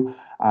front of you,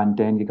 and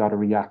then you got to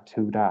react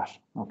to that.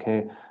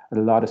 Okay, a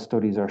lot of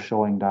studies are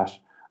showing that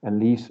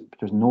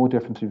there's no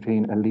difference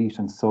between elite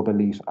and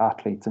sub-elite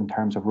athletes in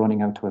terms of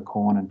running out to a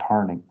cone and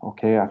turning.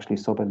 Okay, actually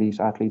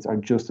sub-elite athletes are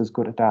just as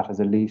good at that as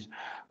elite,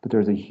 but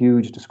there's a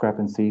huge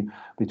discrepancy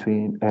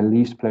between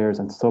elite players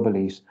and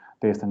sub-elite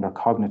based on their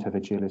cognitive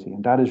agility,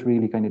 and that is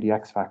really kind of the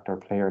X factor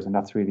players, and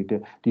that's really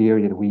the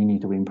area that we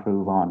need to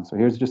improve on. So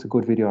here's just a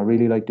good video. I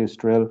really like this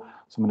drill.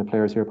 Some of the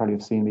players here probably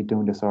have seen me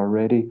doing this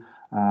already.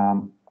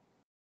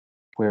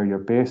 Where you're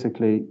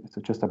basically, it's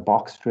just a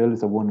box drill,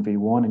 it's a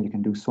 1v1, and you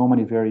can do so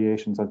many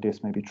variations of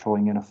this, maybe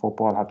throwing in a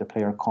football, have the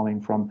player coming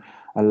from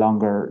a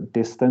longer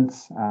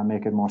distance,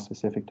 make it more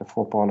specific to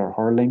football or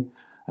hurling.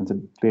 And so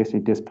basically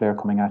this player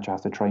coming at you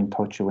has to try and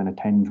touch you in a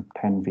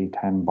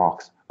 10v10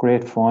 box.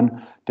 Great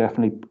fun.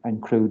 Definitely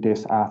include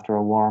this after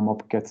a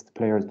warm-up, gets the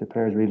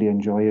players really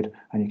enjoy it,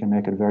 and you can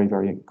make it very,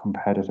 very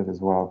competitive as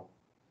well.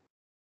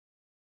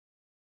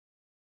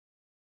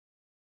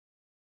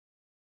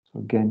 So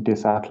again,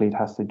 this athlete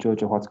has to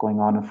judge what's going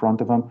on in front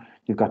of him.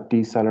 You've got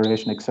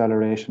deceleration,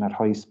 acceleration at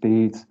high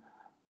speeds,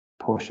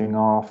 pushing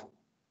off.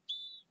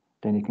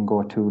 Then you can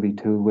go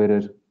 2v2 with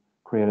it,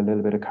 create a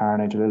little bit of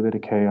carnage, a little bit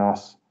of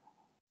chaos.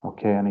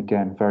 Okay, and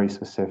again, very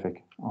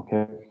specific.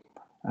 Okay,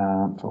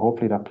 so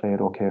hopefully that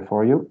played okay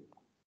for you.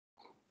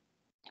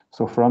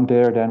 So from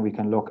there, then we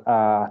can look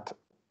at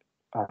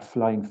our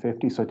flying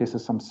 50. So this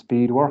is some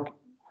speed work.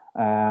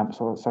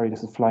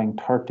 This is flying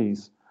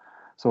 30s.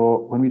 So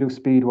when we do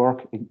speed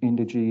work in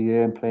the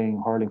GAA and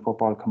playing hurling,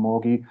 football,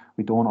 camogie,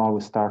 we don't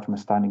always start from a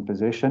standing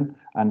position,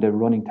 and the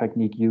running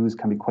technique used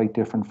can be quite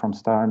different from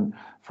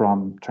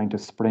trying to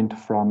sprint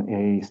from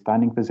a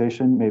standing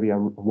position, maybe a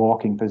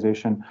walking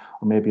position,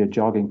 or maybe a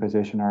jogging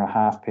position, or a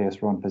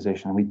half-pace run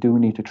position. And we do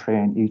need to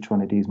train each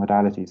one of these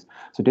modalities.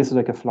 So this is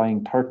like a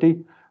flying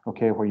 30,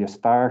 okay, where you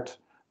start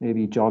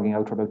maybe jogging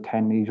out for about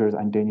 10 meters,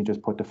 and then you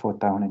just put the foot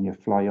down and you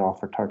fly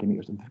off for 30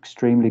 meters. It's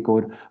extremely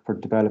good for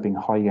developing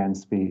high-end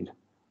speed.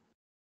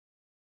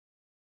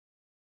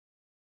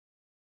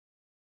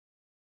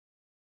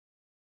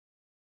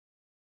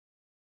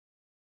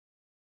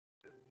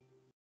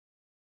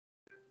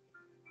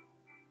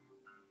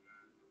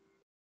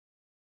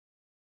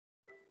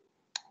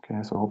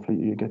 Okay, so hopefully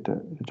you get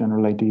the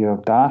general idea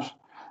of that.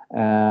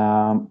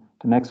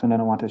 The next one then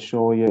I want to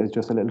show you is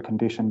just a little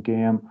condition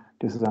game.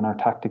 This is on our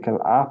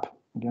tactical app.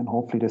 Again,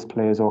 hopefully this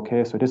plays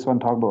okay. So this one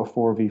talking about a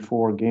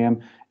 4v4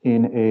 game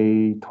in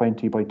a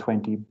 20 by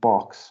 20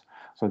 box.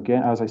 So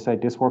again, as I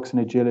said, this works in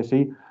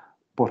agility,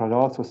 but I'd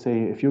also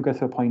say if you get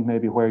to a point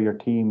maybe where your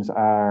teams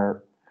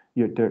are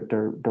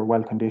they're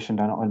well conditioned,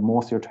 and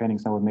most of your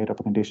trainings now are made up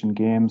of conditioned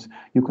games,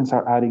 you can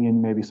start adding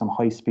in maybe some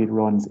high speed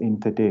runs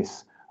into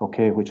this,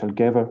 okay, which will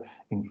give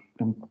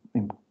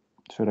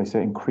should I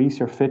say, increase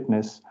your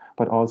fitness,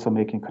 but also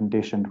making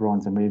conditioned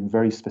runs and maybe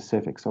very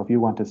specific. So if you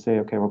want to say,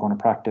 okay, we're going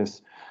to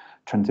practice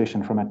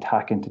transition from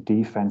attack into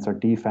defense or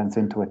defense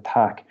into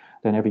attack,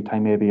 then every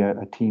time maybe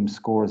a team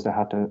scores, they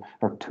have to,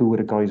 or two of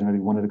the guys, or maybe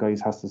one of the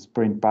guys has to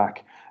sprint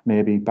back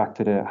maybe back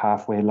to the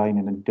halfway line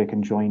and then they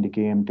can join the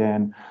game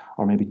then,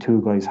 or maybe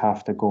two guys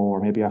have to go,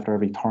 or maybe after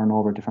every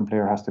turnover, a different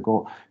player has to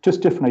go.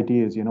 Just different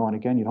ideas, you know. And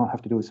again, you don't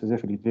have to do it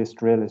specifically this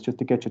drill. It's just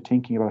to get you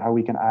thinking about how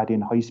we can add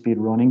in high-speed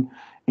running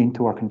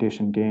into our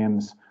conditioned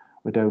games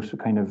without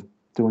kind of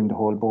doing the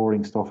whole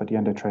boring stuff at the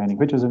end of training,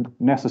 which isn't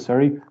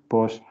necessary,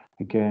 but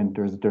again,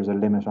 there's a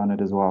limit on it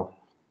as well.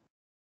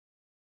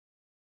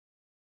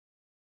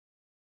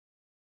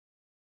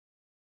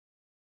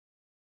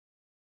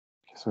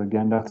 So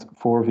again, that's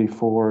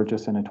 4v4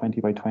 just in a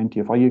 20 by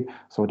 20.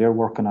 So they're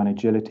working on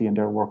agility and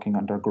they're working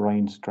on their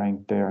grind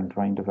strength there and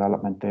grind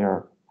development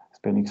there. It's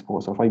been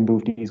exposed. So if I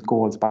move these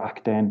goals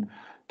back then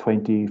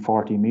 40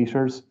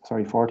 meters,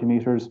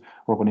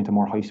 we're going into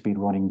more high speed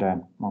running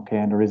then. Okay,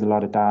 and there is a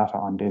lot of data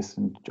on this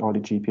and all the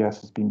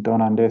GPS has been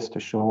done on this to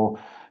show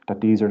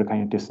that these are the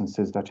kind of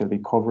distances that you'll be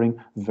covering.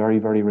 Very,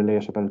 very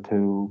relatable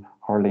to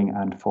hurling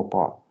and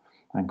football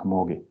and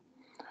camogie.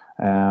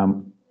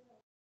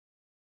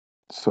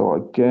 So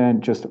again,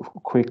 just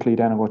quickly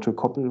then I'll go through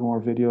a couple more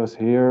videos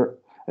here.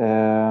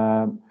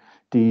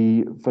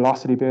 The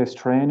velocity-based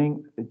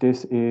training,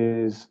 this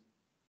is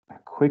a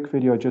quick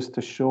video just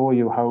to show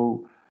you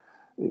how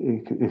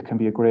it can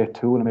be a great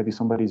tool, and maybe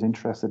somebody's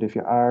interested. If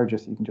you are, you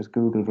can just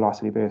Google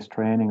velocity-based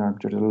training, or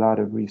there's a lot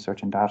of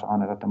research and data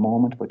on it at the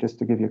moment, but just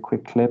to give you a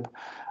quick clip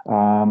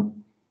of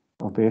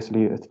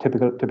basically a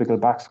typical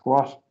back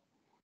squat.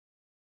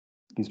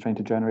 He's trying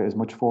to generate as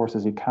much force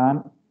as he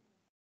can.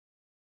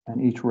 And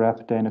each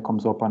rep, then it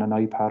comes up on an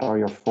iPad or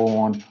your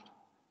phone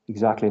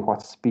exactly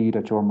what speed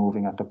that you're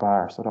moving at the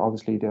bar. So that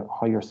obviously the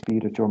higher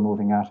speed that you're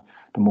moving at,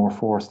 the more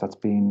force that's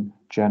being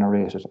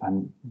generated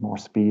and more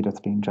speed that's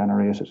being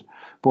generated.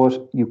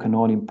 But you can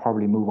only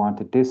probably move on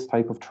to this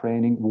type of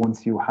training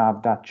once you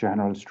have that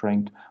general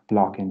strength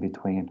block in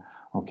between.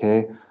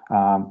 Okay.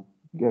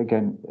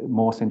 Again,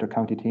 most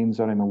inter-county teams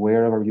that I'm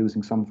aware of are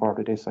using some form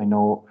of this. I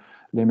know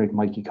Limerick,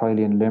 Mikey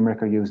Kiley and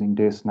Limerick are using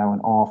this now an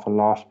awful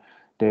lot.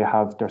 They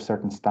have their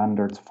certain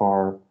standards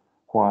for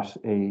what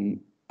they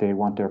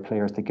want their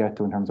players to get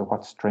to in terms of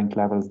what strength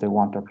levels they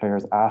want their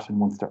players at. And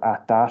once they're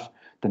at that,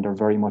 then they're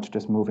very much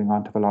just moving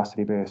on to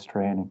velocity-based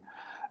training.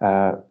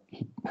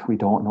 We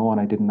don't know, and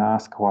I didn't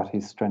ask what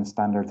his strength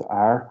standards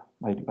are.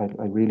 I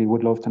really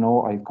would love to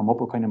know. I've come up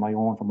with kind of my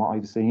own from what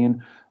I've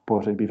seen,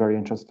 but I'd be very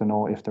interested to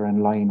know if they're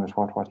in line with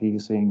what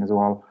he's seeing as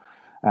well.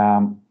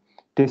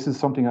 This is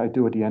something I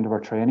do at the end of our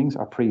trainings,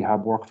 our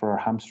prehab work for our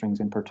hamstrings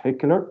in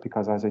particular,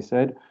 because as I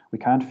said, we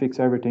can't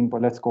fix everything,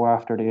 but let's go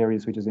after the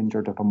areas which is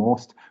injured the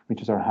most,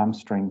 which is our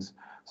hamstrings.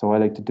 So I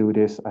like to do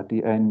this at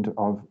the end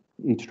of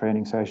each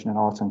training session and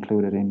also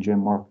include it in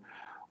gym work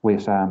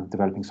with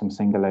developing some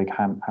single leg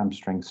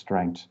hamstring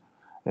strength.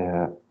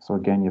 So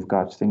again, you've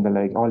got single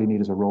leg, all you need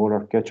is a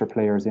roller, get your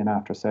players in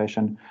after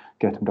session,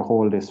 get them to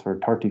hold this for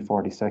 30,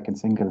 40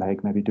 seconds, single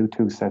leg, maybe do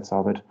 2 sets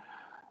of it.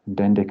 And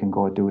then they can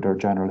go do their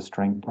general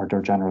strength or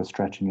their general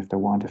stretching if they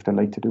want. If they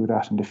like to do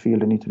that and they feel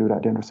they need to do that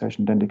at the end of the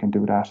session, then they can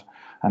do that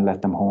and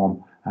let them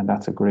home. And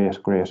that's a great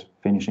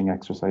finishing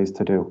exercise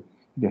to do.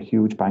 You get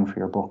huge bang for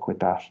your buck with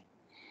that.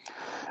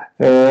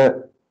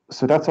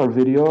 So that's our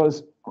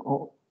videos.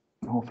 Oh,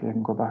 hopefully I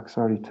can go back,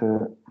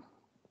 to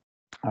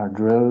our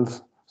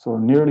drills. So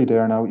nearly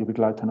there now, you'll be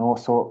glad to know.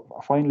 So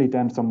finally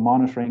then some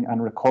monitoring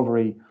and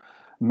recovery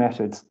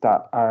methods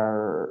that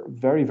are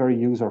very, very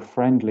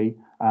user-friendly.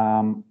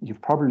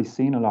 You've probably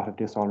seen a lot of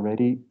this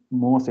already.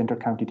 Most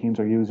inter-county teams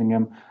are using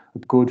them. A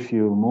good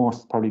few,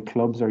 most probably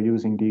clubs are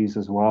using these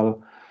as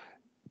well.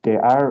 They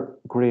are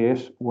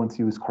great once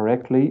used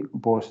correctly,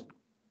 but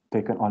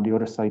they can, on the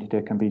other side,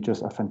 they can be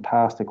just a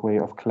fantastic way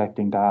of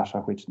collecting data,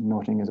 which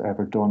nothing is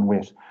ever done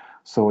with.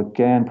 So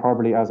again,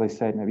 probably, as I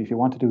said, maybe if you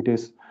want to do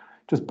this,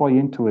 just buy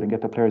into it and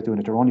get the players doing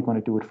it. You're only going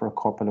to do it for a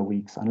couple of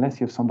weeks, unless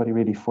you have somebody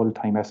really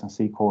full-time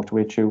S&C coach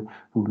with you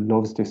who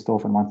loves this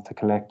stuff and wants to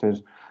collect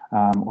it.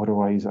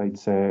 Otherwise, I'd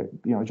say,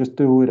 just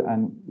do it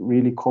and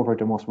really cover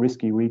the most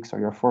risky weeks or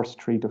your first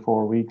 3 to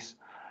 4 weeks.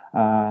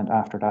 And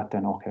after that,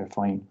 then, okay,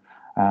 fine.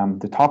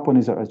 The top one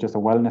is just a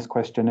wellness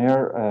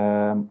questionnaire.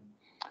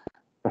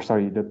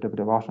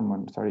 The bottom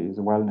one, is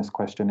a wellness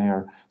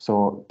questionnaire.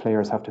 So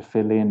players have to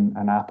fill in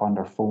an app on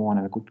their phone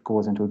and it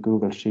goes into a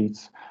Google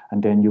Sheets,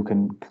 and then you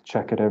can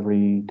check it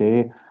every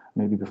day,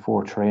 maybe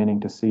before training,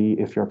 to see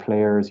if your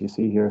players, you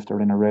see here, if they're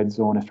in a red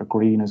zone, if they're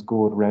green is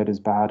good, red is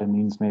bad, it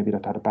means maybe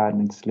that they had a bad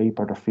night's sleep,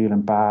 or they're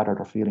feeling bad, or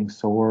they're feeling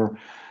sore.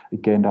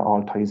 Again, that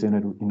all ties in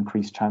an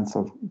increased chance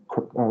of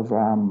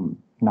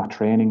not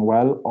training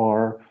well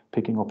or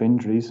picking up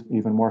injuries,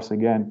 even worse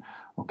again.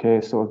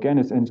 Okay, so again,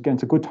 it's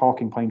a good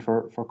talking point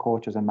for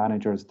coaches and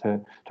managers to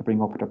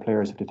bring up with their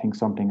players if they think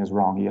something is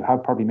wrong. You'll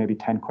have probably maybe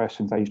 10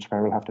 questions that each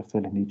player will have to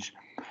fill in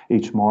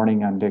each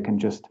morning, and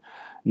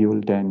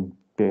you'll then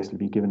basically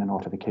be given a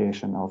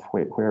notification of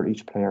where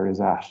each player is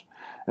at.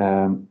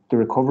 The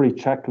recovery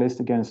checklist,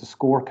 again, is a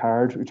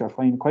scorecard, which I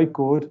find quite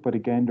good, but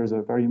again, there's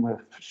a very much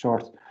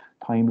short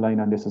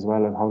timeline on this as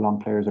well, of how long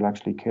players will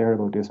actually care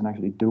about this and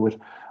actually do it.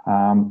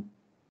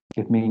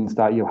 It means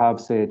that you have,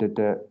 say, that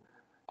the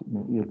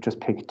you just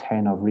pick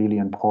 10 of really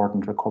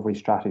important recovery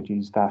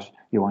strategies that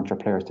you want your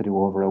players to do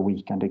over a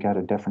week, and they get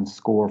a different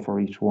score for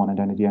each one. And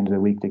then at the end of the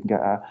week, they can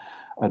get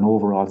an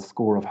overall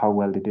score of how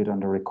well they did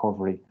under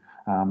recovery.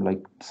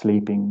 Like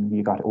sleeping,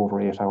 you got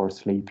over 8 hours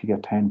sleep, you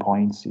get 10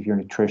 points. If your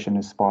nutrition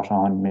is spot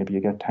on, maybe you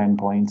get 10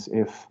 points.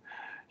 If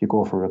you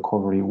go for a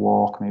recovery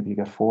walk, maybe you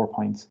get 4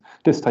 points.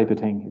 This type of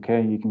thing,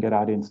 okay? You can get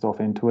add-in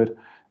stuff into it.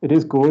 It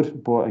is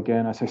good, but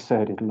again, as I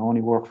said, it'll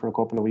only work for a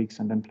couple of weeks,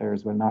 and then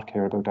players will not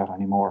care about that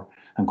anymore,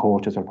 and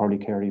coaches will probably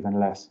care even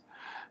less.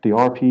 The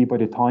RP by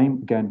the time,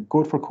 again,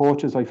 good for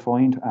coaches, I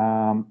find.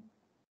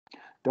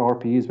 The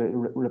RP is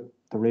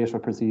the rate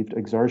of perceived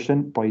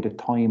exertion by the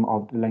time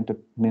of the length of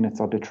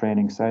minutes of the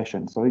training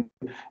session. So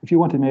if you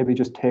want to maybe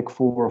just take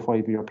 4 or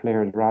 5 of your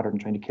players, rather than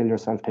trying to kill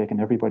yourself taking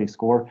everybody's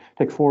score,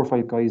 take 4 or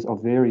 5 guys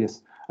of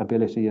various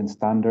ability and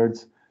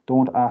standards.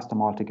 Don't ask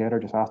them all together,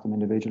 just ask them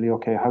individually.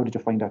 Okay, how did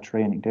you find that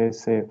training? They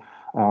say,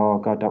 oh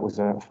God, that was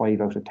a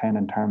 5 out of 10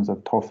 in terms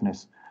of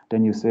toughness.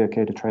 Then you say,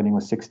 okay, the training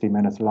was 60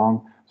 minutes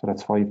long, so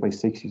that's 5 by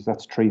 60, so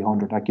that's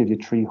 300. That gives you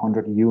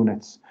 300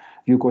 units.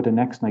 You go the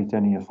next night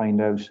then and you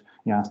find out,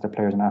 you ask the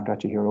players, and after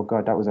that you hear, oh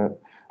God,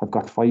 I've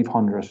got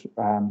 500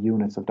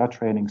 units of that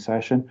training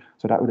session.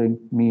 So that would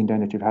mean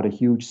then that you've had a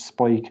huge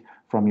spike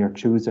from your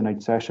Tuesday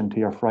night session to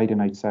your Friday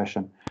night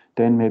session.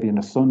 Then maybe on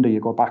a Sunday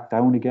you go back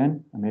down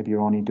again, and maybe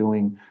you're only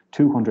doing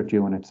 200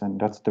 units, and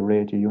that's the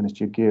rate of units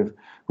you give,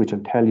 which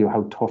will tell you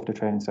how tough the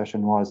training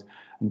session was.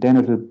 And then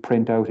it'll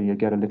print out, and you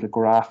get a little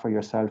graph for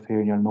yourself here,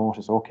 and you'll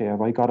notice, okay,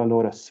 have I got a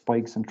load of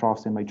spikes and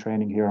troughs in my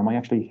training here? Am I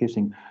actually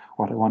hitting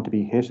what I want to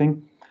be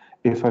hitting?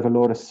 If I have a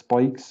load of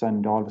spikes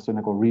and all of a sudden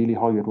I go really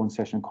high with one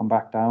session and come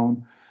back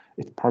down,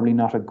 it's probably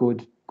not a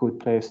good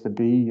place to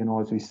be. You know,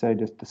 as we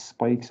said, the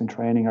spikes in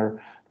training are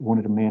one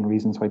of the main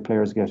reasons why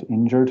players get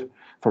injured.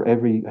 For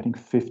every, I think,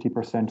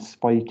 50%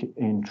 spike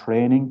in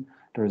training,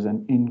 there's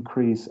an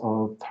increase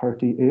of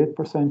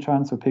 38%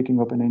 chance of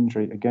picking up an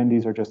injury. Again,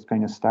 these are just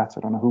kind of stats.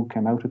 I don't know who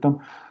came out with them,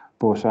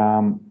 but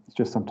it's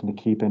just something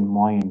to keep in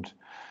mind.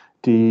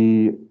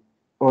 The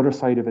other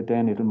side of it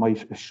then, it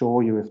might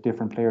show you if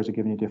different players are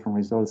giving you different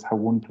results, how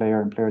one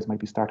player and players might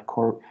be start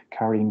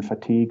carrying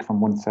fatigue from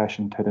one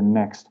session to the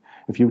next.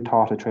 If you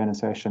thought a training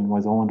session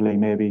was only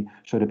maybe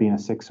should have been a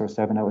 6 or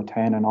 7 out of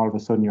 10, and all of a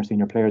sudden your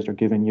senior players are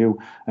giving you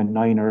a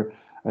 9 or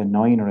a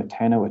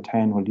 10 out of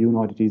 10, well, you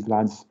know that these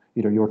lads,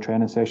 either your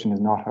training session is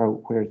not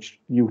where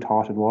you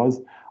thought it was,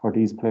 or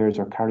these players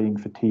are carrying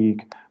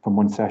fatigue from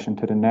one session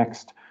to the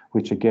next,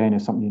 which again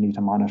is something you need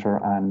to monitor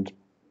and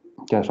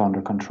get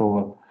under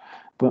control.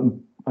 But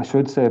I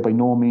should say, by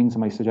no means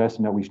am I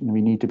suggesting that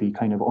we need to be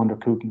kind of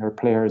undercooking our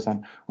players,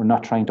 and we're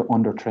not trying to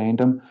undertrain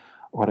them.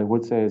 What I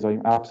would say is,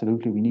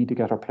 absolutely, we need to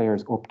get our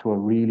players up to a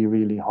really,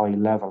 really high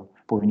level,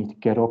 but we need to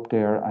get up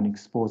there and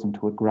expose them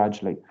to it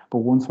gradually. But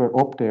once we're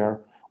up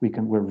there,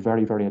 we're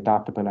very, very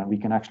adaptable, and we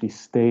can actually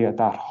stay at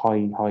that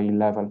high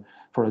level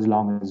for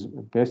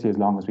basically as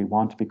long as we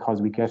want, because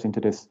we get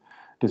into this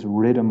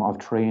rhythm of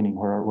training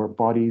where our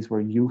bodies, we're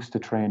used to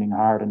training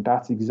hard, and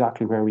that's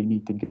exactly where we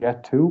need to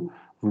get to.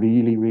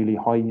 Really, really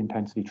high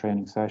intensity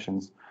training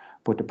sessions.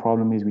 But the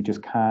problem is we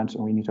just can't,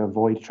 and we need to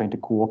avoid trying to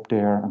go up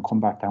there and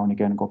come back down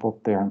again, go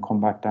up there and come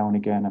back down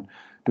again, and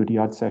do the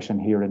odd session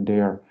here and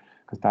there,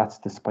 because that's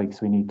the spikes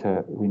we need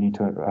to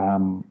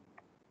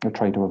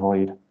try to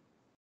avoid.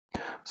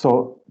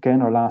 So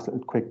again, our last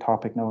little quick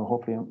topic now.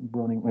 Hopefully, I'm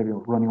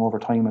running over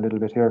time a little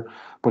bit here.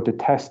 But the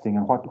testing,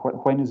 and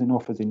when is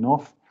enough,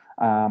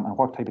 and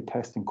what type of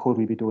testing could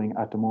we be doing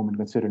at the moment,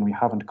 considering we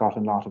haven't got a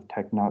lot of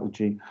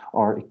technology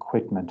or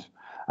equipment.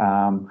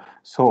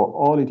 So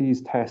all of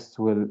these tests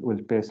will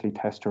basically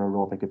test your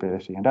aerobic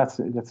ability, and that's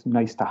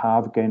nice to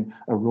have. Again,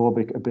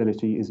 aerobic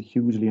ability is a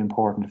hugely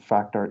important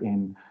factor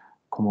in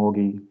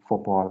camogie,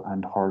 football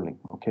and hurling.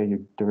 Okay,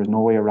 there is no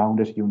way around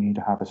it. You need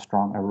to have a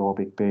strong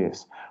aerobic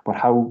base. But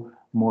how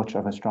much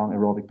of a strong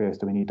aerobic base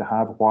do we need to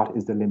have? What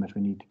is the limit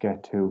we need to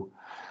get to?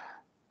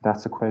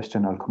 That's a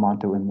question I'll come on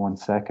to in 1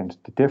 second.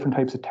 The different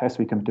types of tests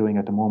we can be doing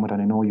at the moment,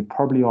 and I know you've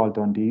probably all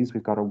done these.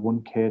 We've got a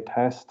 1K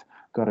test,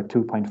 got a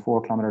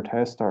 2.4 kilometer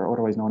test, or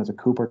otherwise known as a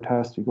Cooper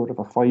test. You go to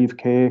a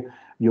 5K,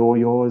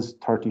 yo-yos,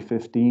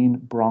 30-15,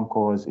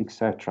 Broncos,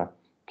 etc.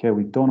 Okay,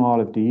 we've done all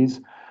of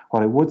these.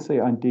 What I would say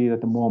indeed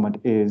at the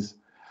moment is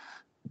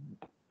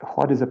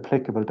what is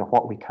applicable to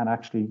what we can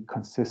actually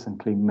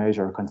consistently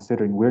measure,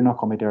 considering we're not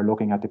coming there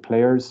looking at the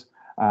players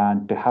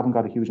and they haven't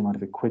got a huge amount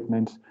of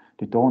equipment.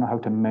 They don't know how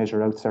to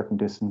measure out certain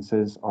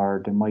distances,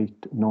 or they might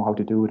know how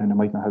to do it and they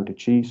might know how to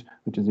cheat,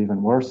 which is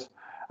even worse.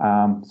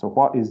 So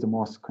what is the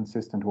most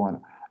consistent one?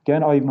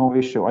 Again, I have no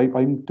issue.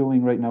 I'm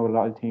doing right now, a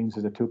lot of teams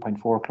is a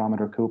 2.4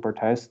 kilometer Cooper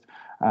test.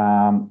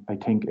 I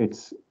think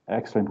it's an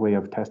excellent way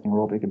of testing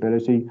aerobic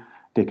ability.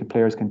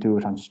 Players can do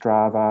it on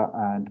Strava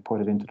and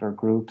put it into their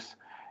groups.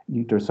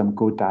 There's some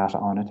good data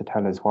on it to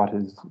tell us what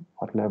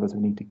levels we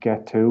need to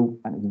get to,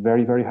 and it's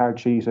very, very hard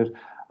cheated.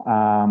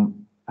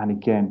 And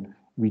again,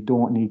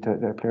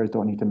 the players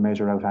don't need to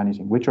measure out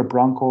anything. Which are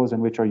Broncos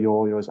and which are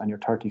yo-yos and your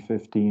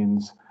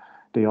 30-15s,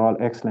 they all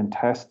excellent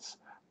tests,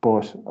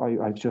 but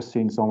I've just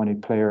seen so many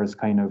players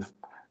kind of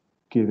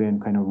give in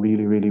kind of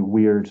really, really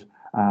weird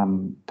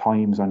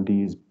times on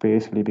these,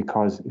 basically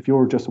because if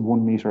you're just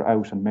 1 meter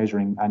out and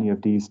measuring any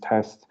of these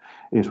tests,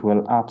 it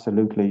will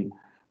absolutely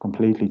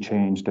completely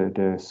change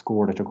the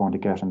score that you're going to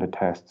get on the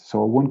test.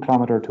 So 1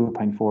 kilometer,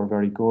 2.4,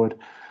 very good.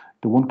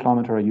 The 1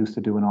 kilometer I used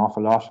to do an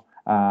awful lot.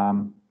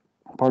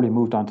 Probably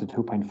moved on to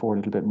 2.4 a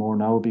little bit more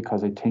now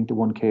because I think the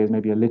 1K is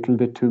maybe a little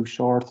bit too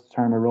short in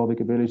terms of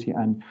aerobic ability,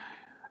 and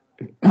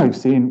I've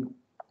seen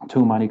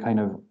too many kind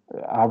of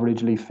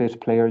averagely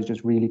fit players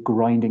just really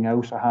grinding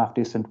out a half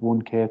decent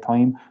 1K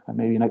time, and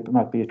maybe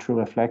not be a true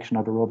reflection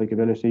of aerobic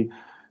ability.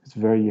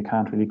 You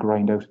can't really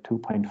grind out a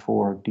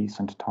 2.4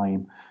 decent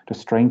time. The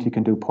strength, you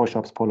can do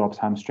push-ups, pull-ups,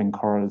 hamstring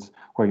curls,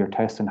 where you're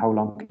testing how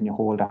long can you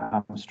hold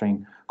a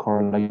hamstring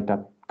curl, like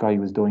that guy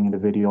was doing in the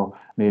video,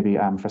 maybe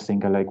for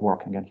single leg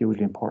work. Again,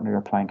 hugely important in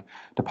your plank.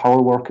 The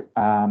power work,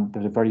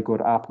 there's a very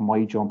good app,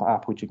 My Jump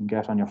app, which you can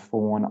get on your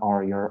phone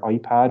or your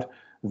iPad.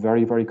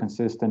 Very, very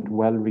consistent,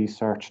 well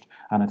researched,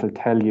 and it'll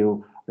tell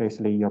you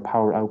basically your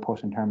power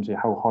output in terms of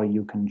how high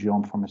you can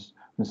jump from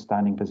a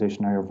standing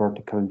position, or your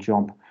vertical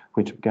jump,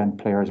 which again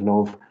players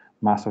love.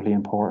 Massively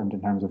important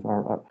in terms of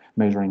our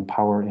measuring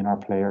power in our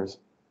players.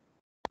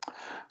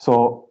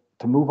 So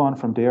to move on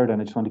from there, then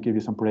I just want to give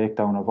you some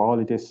breakdown of all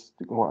of this.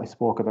 What I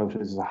spoke about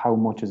is how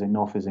much is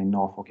enough,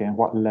 okay, and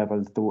what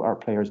levels do our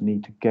players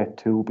need to get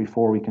to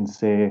before we can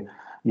say,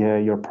 yeah,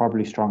 you're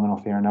probably strong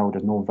enough here now.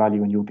 There's no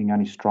value in you being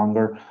any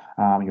stronger.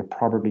 You're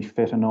probably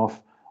fit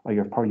enough, or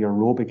your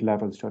aerobic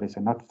levels, should I say,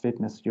 not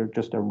fitness, your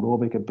just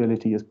aerobic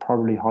ability is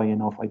probably high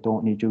enough. I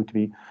don't need you to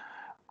be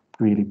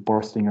really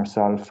bursting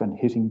yourself and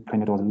hitting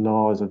kind of those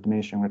laws of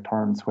diminishing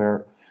returns,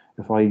 where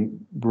if I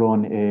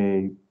run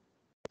a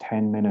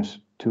 10-minute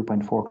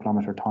 2.4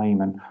 kilometer time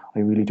and I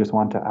really just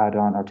want to add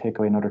on or take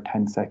away another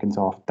 10 seconds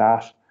off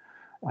that,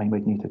 I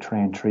might need to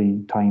train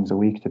 3 times a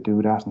week to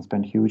do that and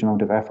spend a huge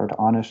amount of effort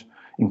on it,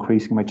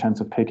 increasing my chance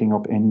of picking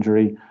up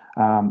injury,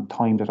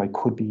 time that I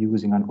could be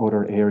using on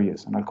other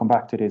areas. And I'll come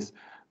back to this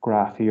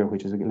graph here,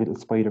 which is a little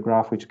spider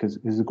graph, which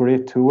is a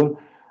great tool.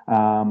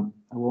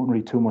 I won't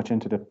read too much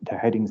into the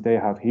headings they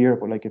have here,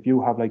 but like if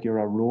you have like your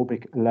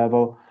aerobic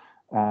level,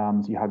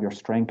 you have your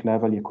strength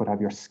level, you could have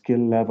your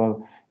skill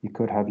level, you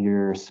could have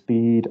your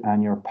speed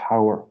and your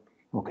power.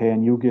 Okay,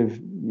 and you give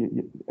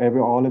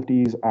all of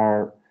these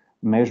are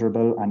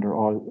measurable, and they're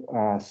all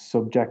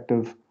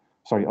objective,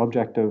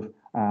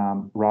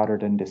 rather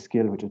than the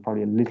skill, which is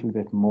probably a little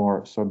bit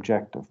more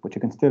subjective, but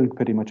you can still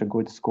pretty much a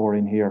good score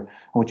in here. And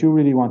what you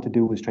really want to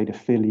do is try to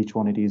fill each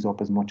one of these up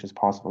as much as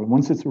possible. And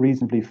once it's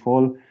reasonably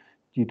full,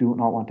 you do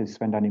not want to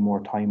spend any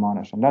more time on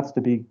it. And that's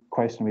the big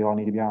question we all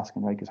need to be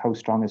asking, like, is how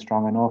strong is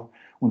strong enough?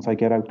 Once I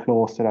get out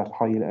close to that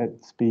high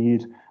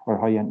speed or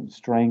high end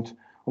strength,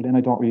 well, then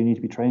I don't really need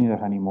to be training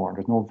that anymore.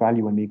 There's no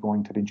value in me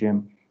going to the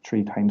gym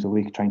 3 times a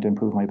week trying to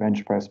improve my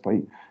bench press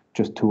by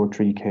just 2 or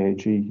 3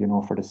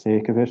 kg, for the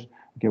sake of it,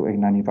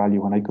 getting any value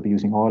when I could be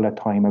using all that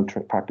time out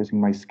practicing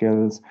my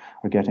skills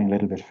or getting a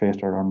little bit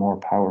fitter or more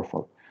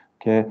powerful.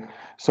 Okay,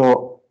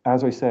 so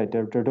as I said,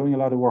 they're doing a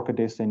lot of work at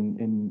this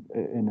in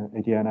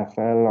the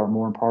NFL, or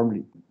more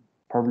importantly,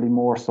 probably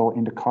more so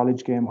in the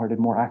college game, where they have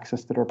more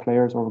access to their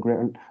players over a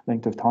greater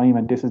length of time.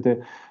 And this is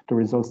the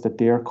results that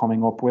they're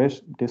coming up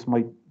with. This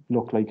might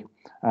look like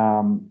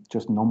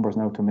just numbers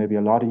now to maybe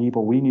a lot of you,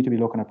 but we need to be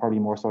looking at probably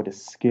more so the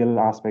skill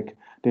aspect.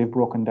 They've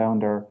broken down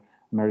their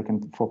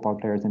American football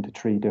players into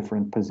 3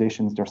 different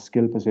positions. Their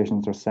skill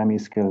positions, they're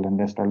semi-skilled, and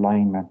they're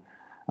linemen.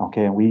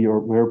 Okay, and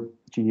we're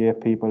GA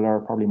people are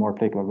probably more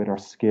applicable with our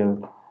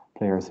skill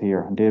players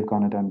here, and they've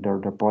gone at their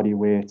body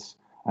weights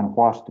and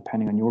what,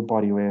 depending on your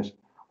body weight,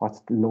 what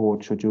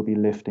load should you be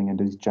lifting in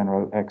these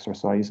general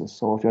exercises.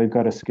 So if I've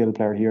got a skill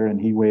player here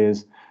and he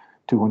weighs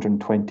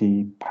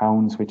 220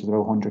 pounds, which is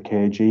about 100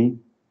 kg,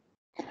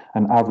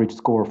 an average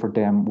score for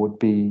them would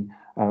be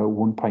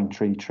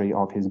 1.33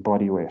 of his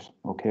body weight.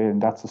 Okay,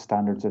 and that's the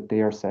standards that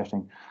they are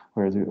setting.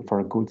 Whereas for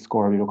a good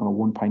score, you're looking at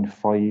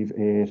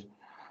 1.58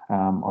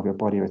 of your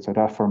body weight. So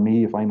that for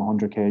me, if I'm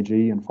 100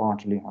 kg,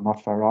 unfortunately, I'm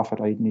not far off it.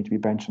 I need to be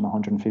benching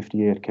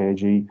 158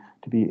 kg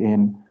to be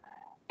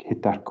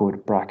hit that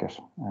good bracket,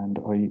 and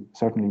I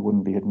certainly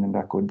wouldn't be hitting in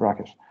that good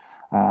bracket.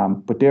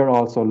 But they're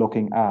also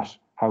looking at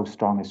how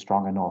strong is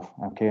strong enough.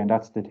 Okay, and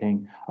that's the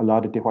thing. A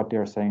lot of what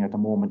they're saying at the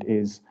moment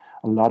is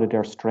a lot of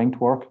their strength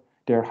work.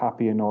 They're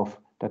happy enough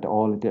that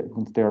all of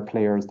their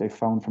players, they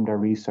found from their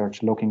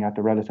research, looking at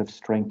the relative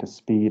strength to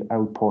speed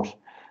output,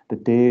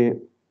 that they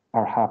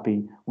are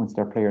happy once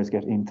their players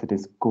get into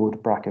this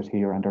good bracket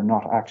here, and they're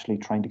not actually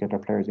trying to get their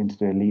players into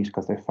the elite,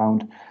 because they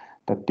found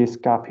that this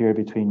gap here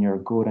between your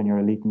good and your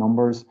elite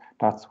numbers,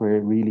 that's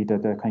where really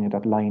the kind of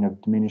that line of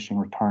diminishing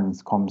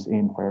returns comes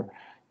in, where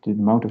the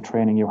amount of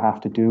training you have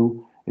to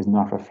do is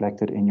not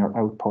reflected in your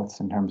outputs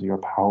in terms of your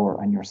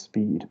power and your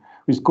speed,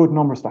 which is good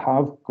numbers to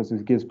have, because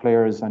it gives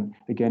players, and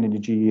again in the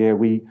GEA,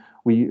 we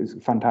it's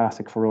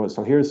fantastic for us.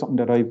 So here's something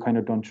that I've kind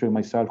of done through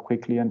myself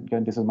quickly, and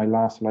again, this is my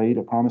last slide,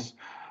 I promise.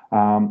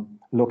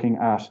 Looking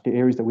at the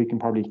areas that we can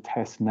probably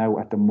test now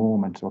at the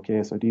moment.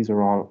 Okay, so these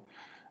are all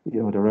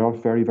they're all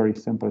very, very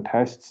simple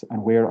tests,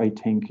 and where I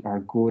think our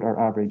good, our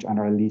average, and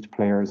our elite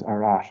players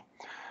are at,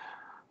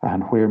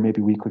 and where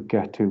maybe we could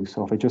get to.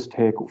 So if I just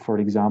take, for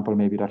example,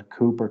 maybe that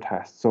Cooper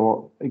test.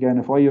 So again,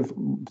 if I have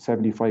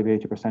 75,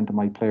 80% of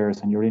my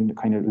players and you're in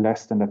kind of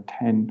less than the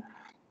 10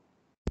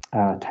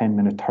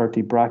 minute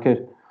 30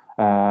 bracket,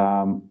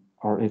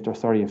 or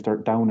if they're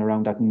down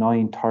around that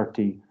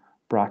 9:30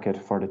 bracket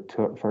for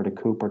the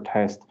Cooper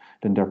test,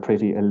 then they're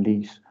pretty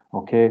elite.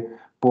 Okay.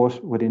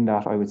 But within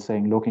that, I would say,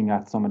 looking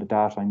at some of the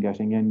data I'm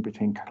getting in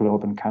between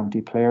club and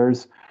county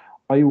players,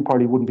 I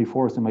probably wouldn't be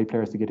forcing my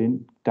players to get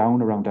in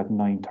down around that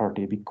 9:30.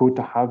 It'd be good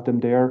to have them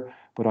there,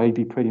 but I'd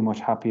be pretty much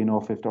happy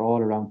enough if they're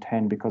all around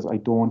 10, because I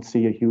don't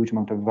see a huge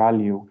amount of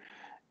value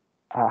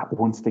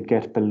once they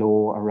get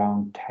below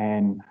around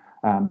 10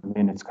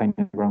 minutes, kind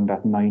of around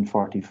that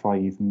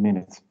 9:45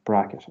 minutes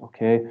bracket.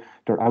 Okay,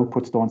 their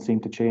outputs don't seem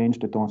to change.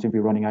 They don't seem to be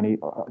running any.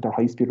 Their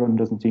high speed run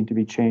doesn't seem to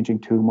be changing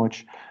too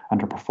much, and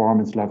their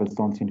performance levels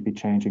don't seem to be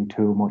changing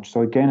too much.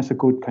 So again, it's a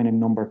good kind of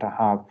number to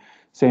have.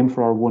 Same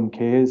for our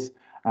 1Ks.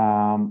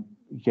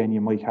 Again,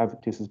 you might have,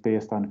 this is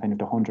based on kind of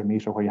the 100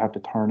 meter where you have to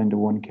turn into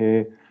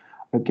 1K.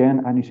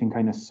 Again, anything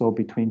kind of sub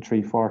between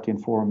 3:40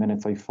 and 4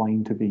 minutes, I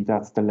find to be,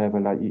 that's the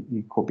level that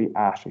you could be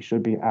at, you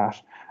should be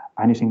at.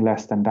 Anything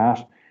less than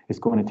that is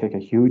going to take a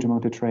huge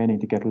amount of training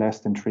to get less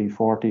than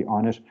 3:40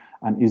 on it.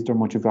 And is there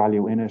much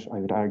value in it? I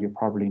would argue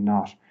probably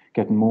not.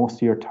 Getting most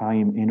of your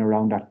time in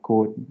around that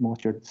good,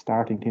 most of your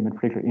starting team in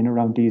particular, in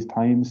around these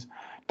times,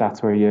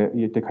 that's where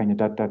you the kind of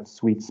that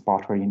sweet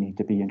spot where you need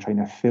to be, and trying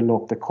to fill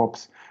up the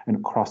cups and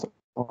across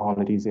all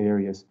of these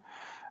areas.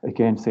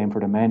 Again, same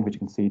for the men, which you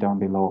can see down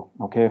below.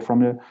 Okay,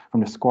 from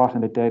the squat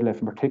and the deadlift,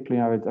 and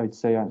particularly I'd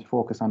say I'd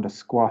focus on the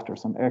squat.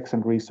 There's some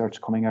excellent research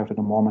coming out at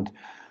the moment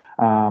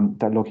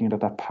that looking at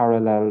that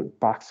parallel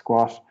back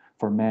squat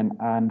for men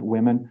and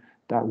women,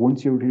 that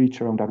once you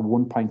reach around that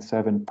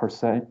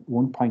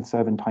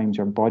 1.7 times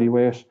your body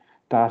weight,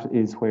 that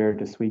is where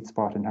the sweet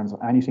spot. In terms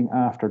of anything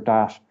after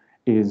that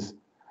is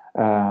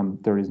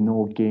there is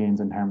no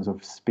gains in terms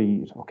of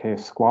speed. Okay,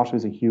 squat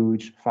is a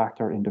huge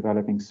factor in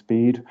developing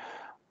speed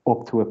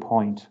up to a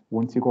point.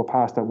 Once you go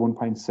past that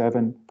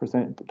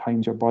 1.7%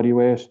 times your body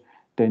weight,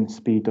 then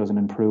speed doesn't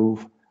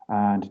improve,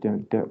 and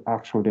the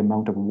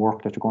amount of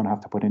work that you're going to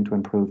have to put in to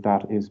improve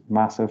that is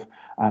massive.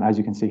 And as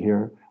you can see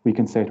here, we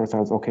can say to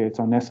ourselves, okay, it's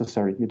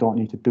unnecessary, you don't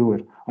need to do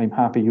it. I'm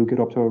happy you get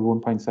up to a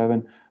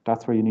 1.7,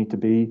 that's where you need to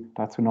be,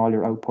 that's when all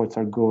your outputs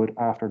are good.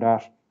 After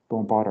that,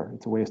 don't bother,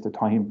 it's a waste of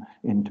time,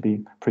 and to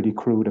be pretty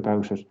crude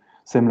about it.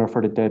 Similar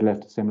for the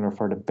deadlift, similar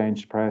for the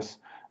bench press.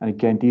 And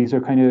again, these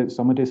are kind of,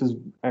 some of this is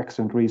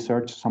excellent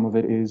research, some of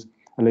it is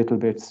a little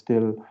bit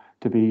still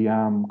to be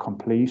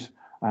complete,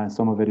 and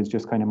some of it is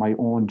just kind of my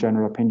own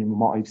general opinion,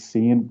 what I've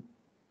seen,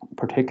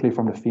 particularly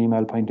from the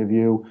female point of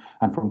view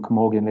and from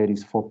Camogie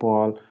ladies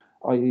football.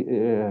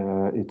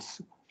 It's,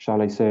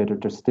 shall I say,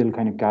 they're still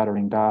kind of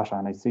gathering data,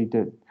 and I see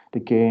the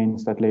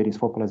gains that ladies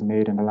football has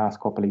made in the last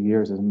couple of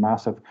years is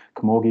massive.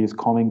 Camogie is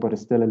coming, but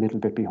it's still a little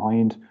bit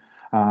behind.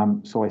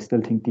 So I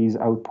still think these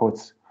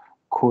outputs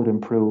could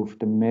improve.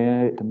 The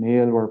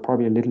male were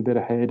probably a little bit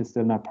ahead. It's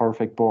still not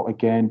perfect, but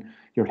again,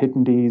 you're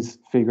hitting these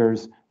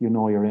figures, you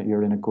know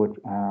you're in a good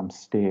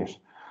state.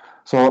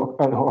 So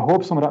I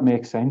hope some of that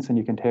makes sense and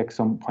you can take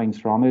some points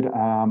from it.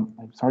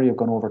 I'm sorry I've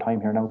gone over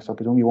time here now, so I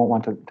presume you won't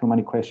want too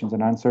many questions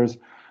and answers.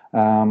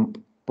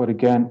 But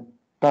again,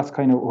 that's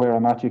kind of where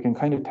I'm at. You can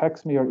kind of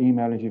text me or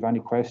email if you have any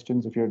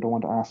questions. If you don't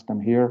want to ask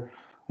them here,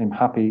 I'm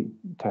happy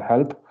to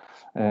help.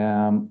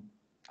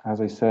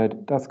 As I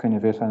said, that's kind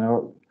of it. I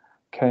know,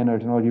 Ken, I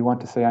don't know, do you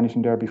want to say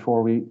anything there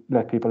before we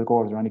let people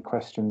go? Is there any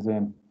questions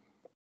in?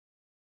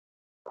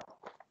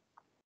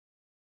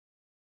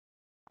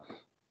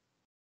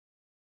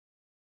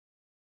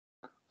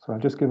 So I'll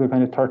just give it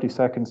kind of 30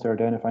 seconds there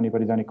then if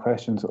anybody's any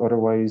questions.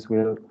 Otherwise,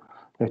 we'll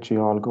let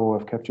you all go.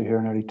 I've kept you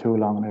here nearly too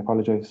long and I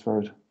apologize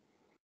for it.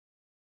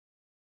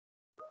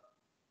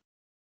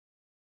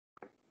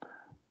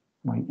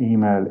 My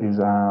email is,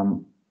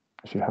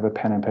 if you have a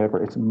pen and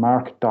paper, it's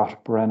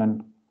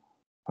mark.brennan.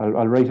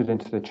 I'll write it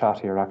into the chat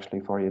here actually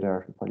for you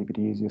there. It'll probably be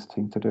the easiest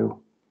thing to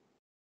do.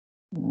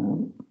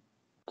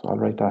 So I'll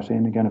write that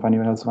in. Again, if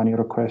anyone else has any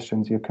other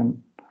questions, you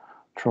can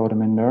throw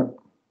them in there.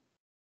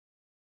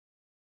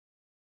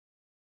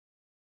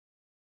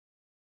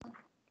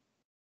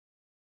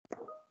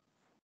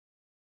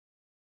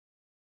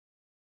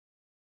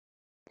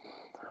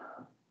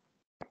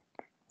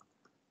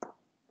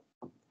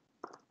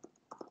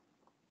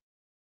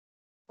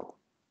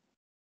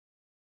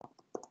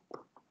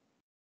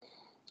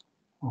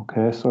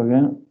 Okay, so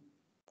again,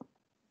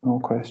 no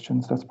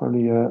questions. That's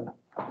probably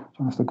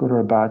almost a good or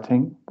a bad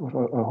thing, but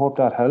I hope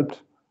that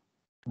helped.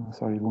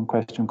 Sorry, one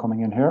question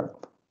coming in here.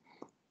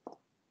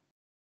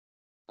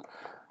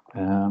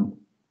 A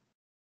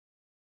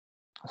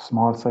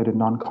small-sided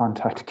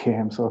non-contact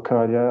game. So,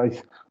 yeah,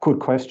 good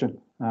question.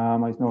 I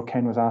know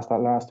Ken was asked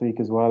that last week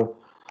as well.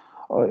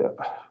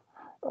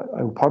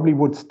 I probably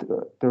would.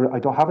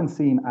 I haven't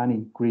seen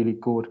any really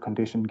good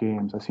conditioned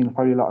games. I've seen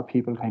probably a lot of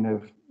people kind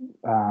of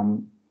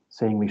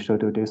saying we should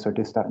do this or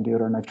this, that and the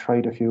other, and I've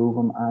tried a few of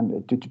them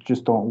and it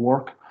just don't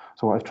work.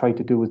 So what I've tried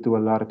to do is do a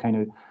lot of kind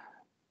of,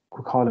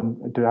 we call them,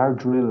 there are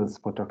drills,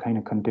 but they're kind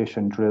of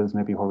conditioned drills,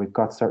 maybe where we've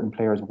got certain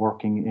players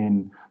working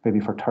in maybe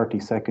for 30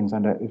 seconds.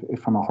 And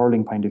if from a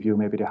hurling point of view,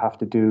 maybe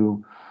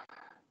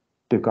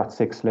they've got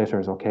 6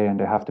 litters, okay, and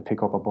they have to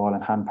pick up a ball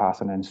and hand pass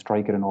and then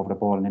strike it and over the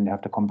ball, and then they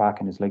have to come back,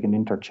 and it's like an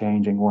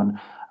interchanging one,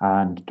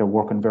 and they're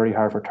working very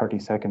hard for 30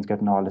 seconds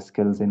getting all the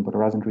skills in, but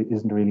there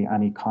isn't really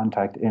any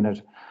contact in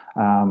it.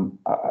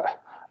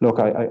 Look,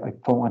 I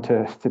don't want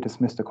to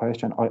dismiss the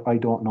question. I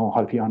don't know,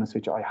 I'll be honest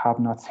with you. I have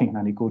not seen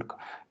any good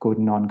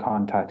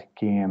non-contact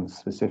games,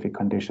 specific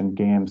condition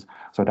games.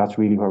 So that's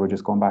really where we're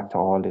just going back to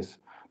all this,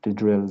 the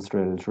drills,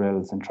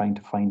 and trying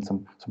to find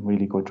some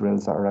really good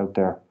drills that are out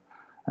there.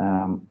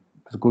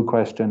 It's a good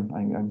question.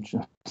 I'm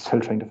just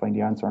still trying to find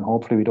the answer, and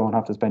hopefully we don't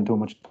have to spend too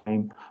much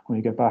time when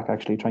we get back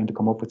actually trying to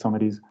come up with some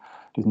of these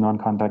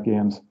non-contact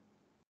games.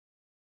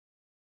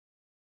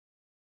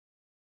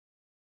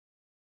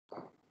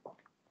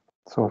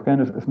 So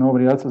again, if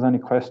nobody else has any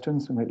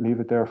questions, we might leave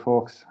it there,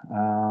 folks.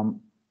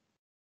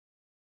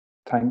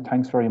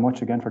 Thanks very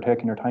much again for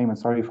taking your time, and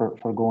sorry for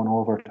going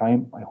over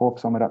time. I hope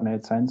some of that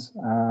made sense.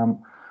 And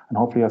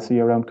hopefully I'll see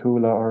you around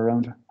Coola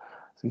or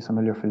see some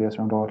of your affiliates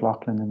around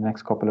O'Loughlin in the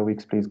next couple of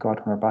weeks, please God,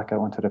 when we're back out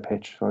onto the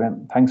pitch. So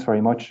again, thanks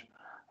very much,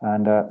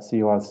 and see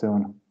you all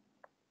soon.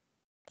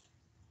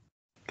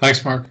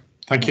 Thanks, Mark.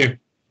 Thank you.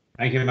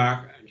 Thank you,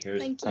 Mark. Thank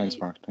you. Thanks,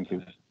 Mark. Thank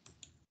you.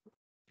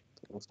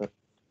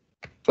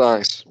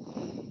 Thanks.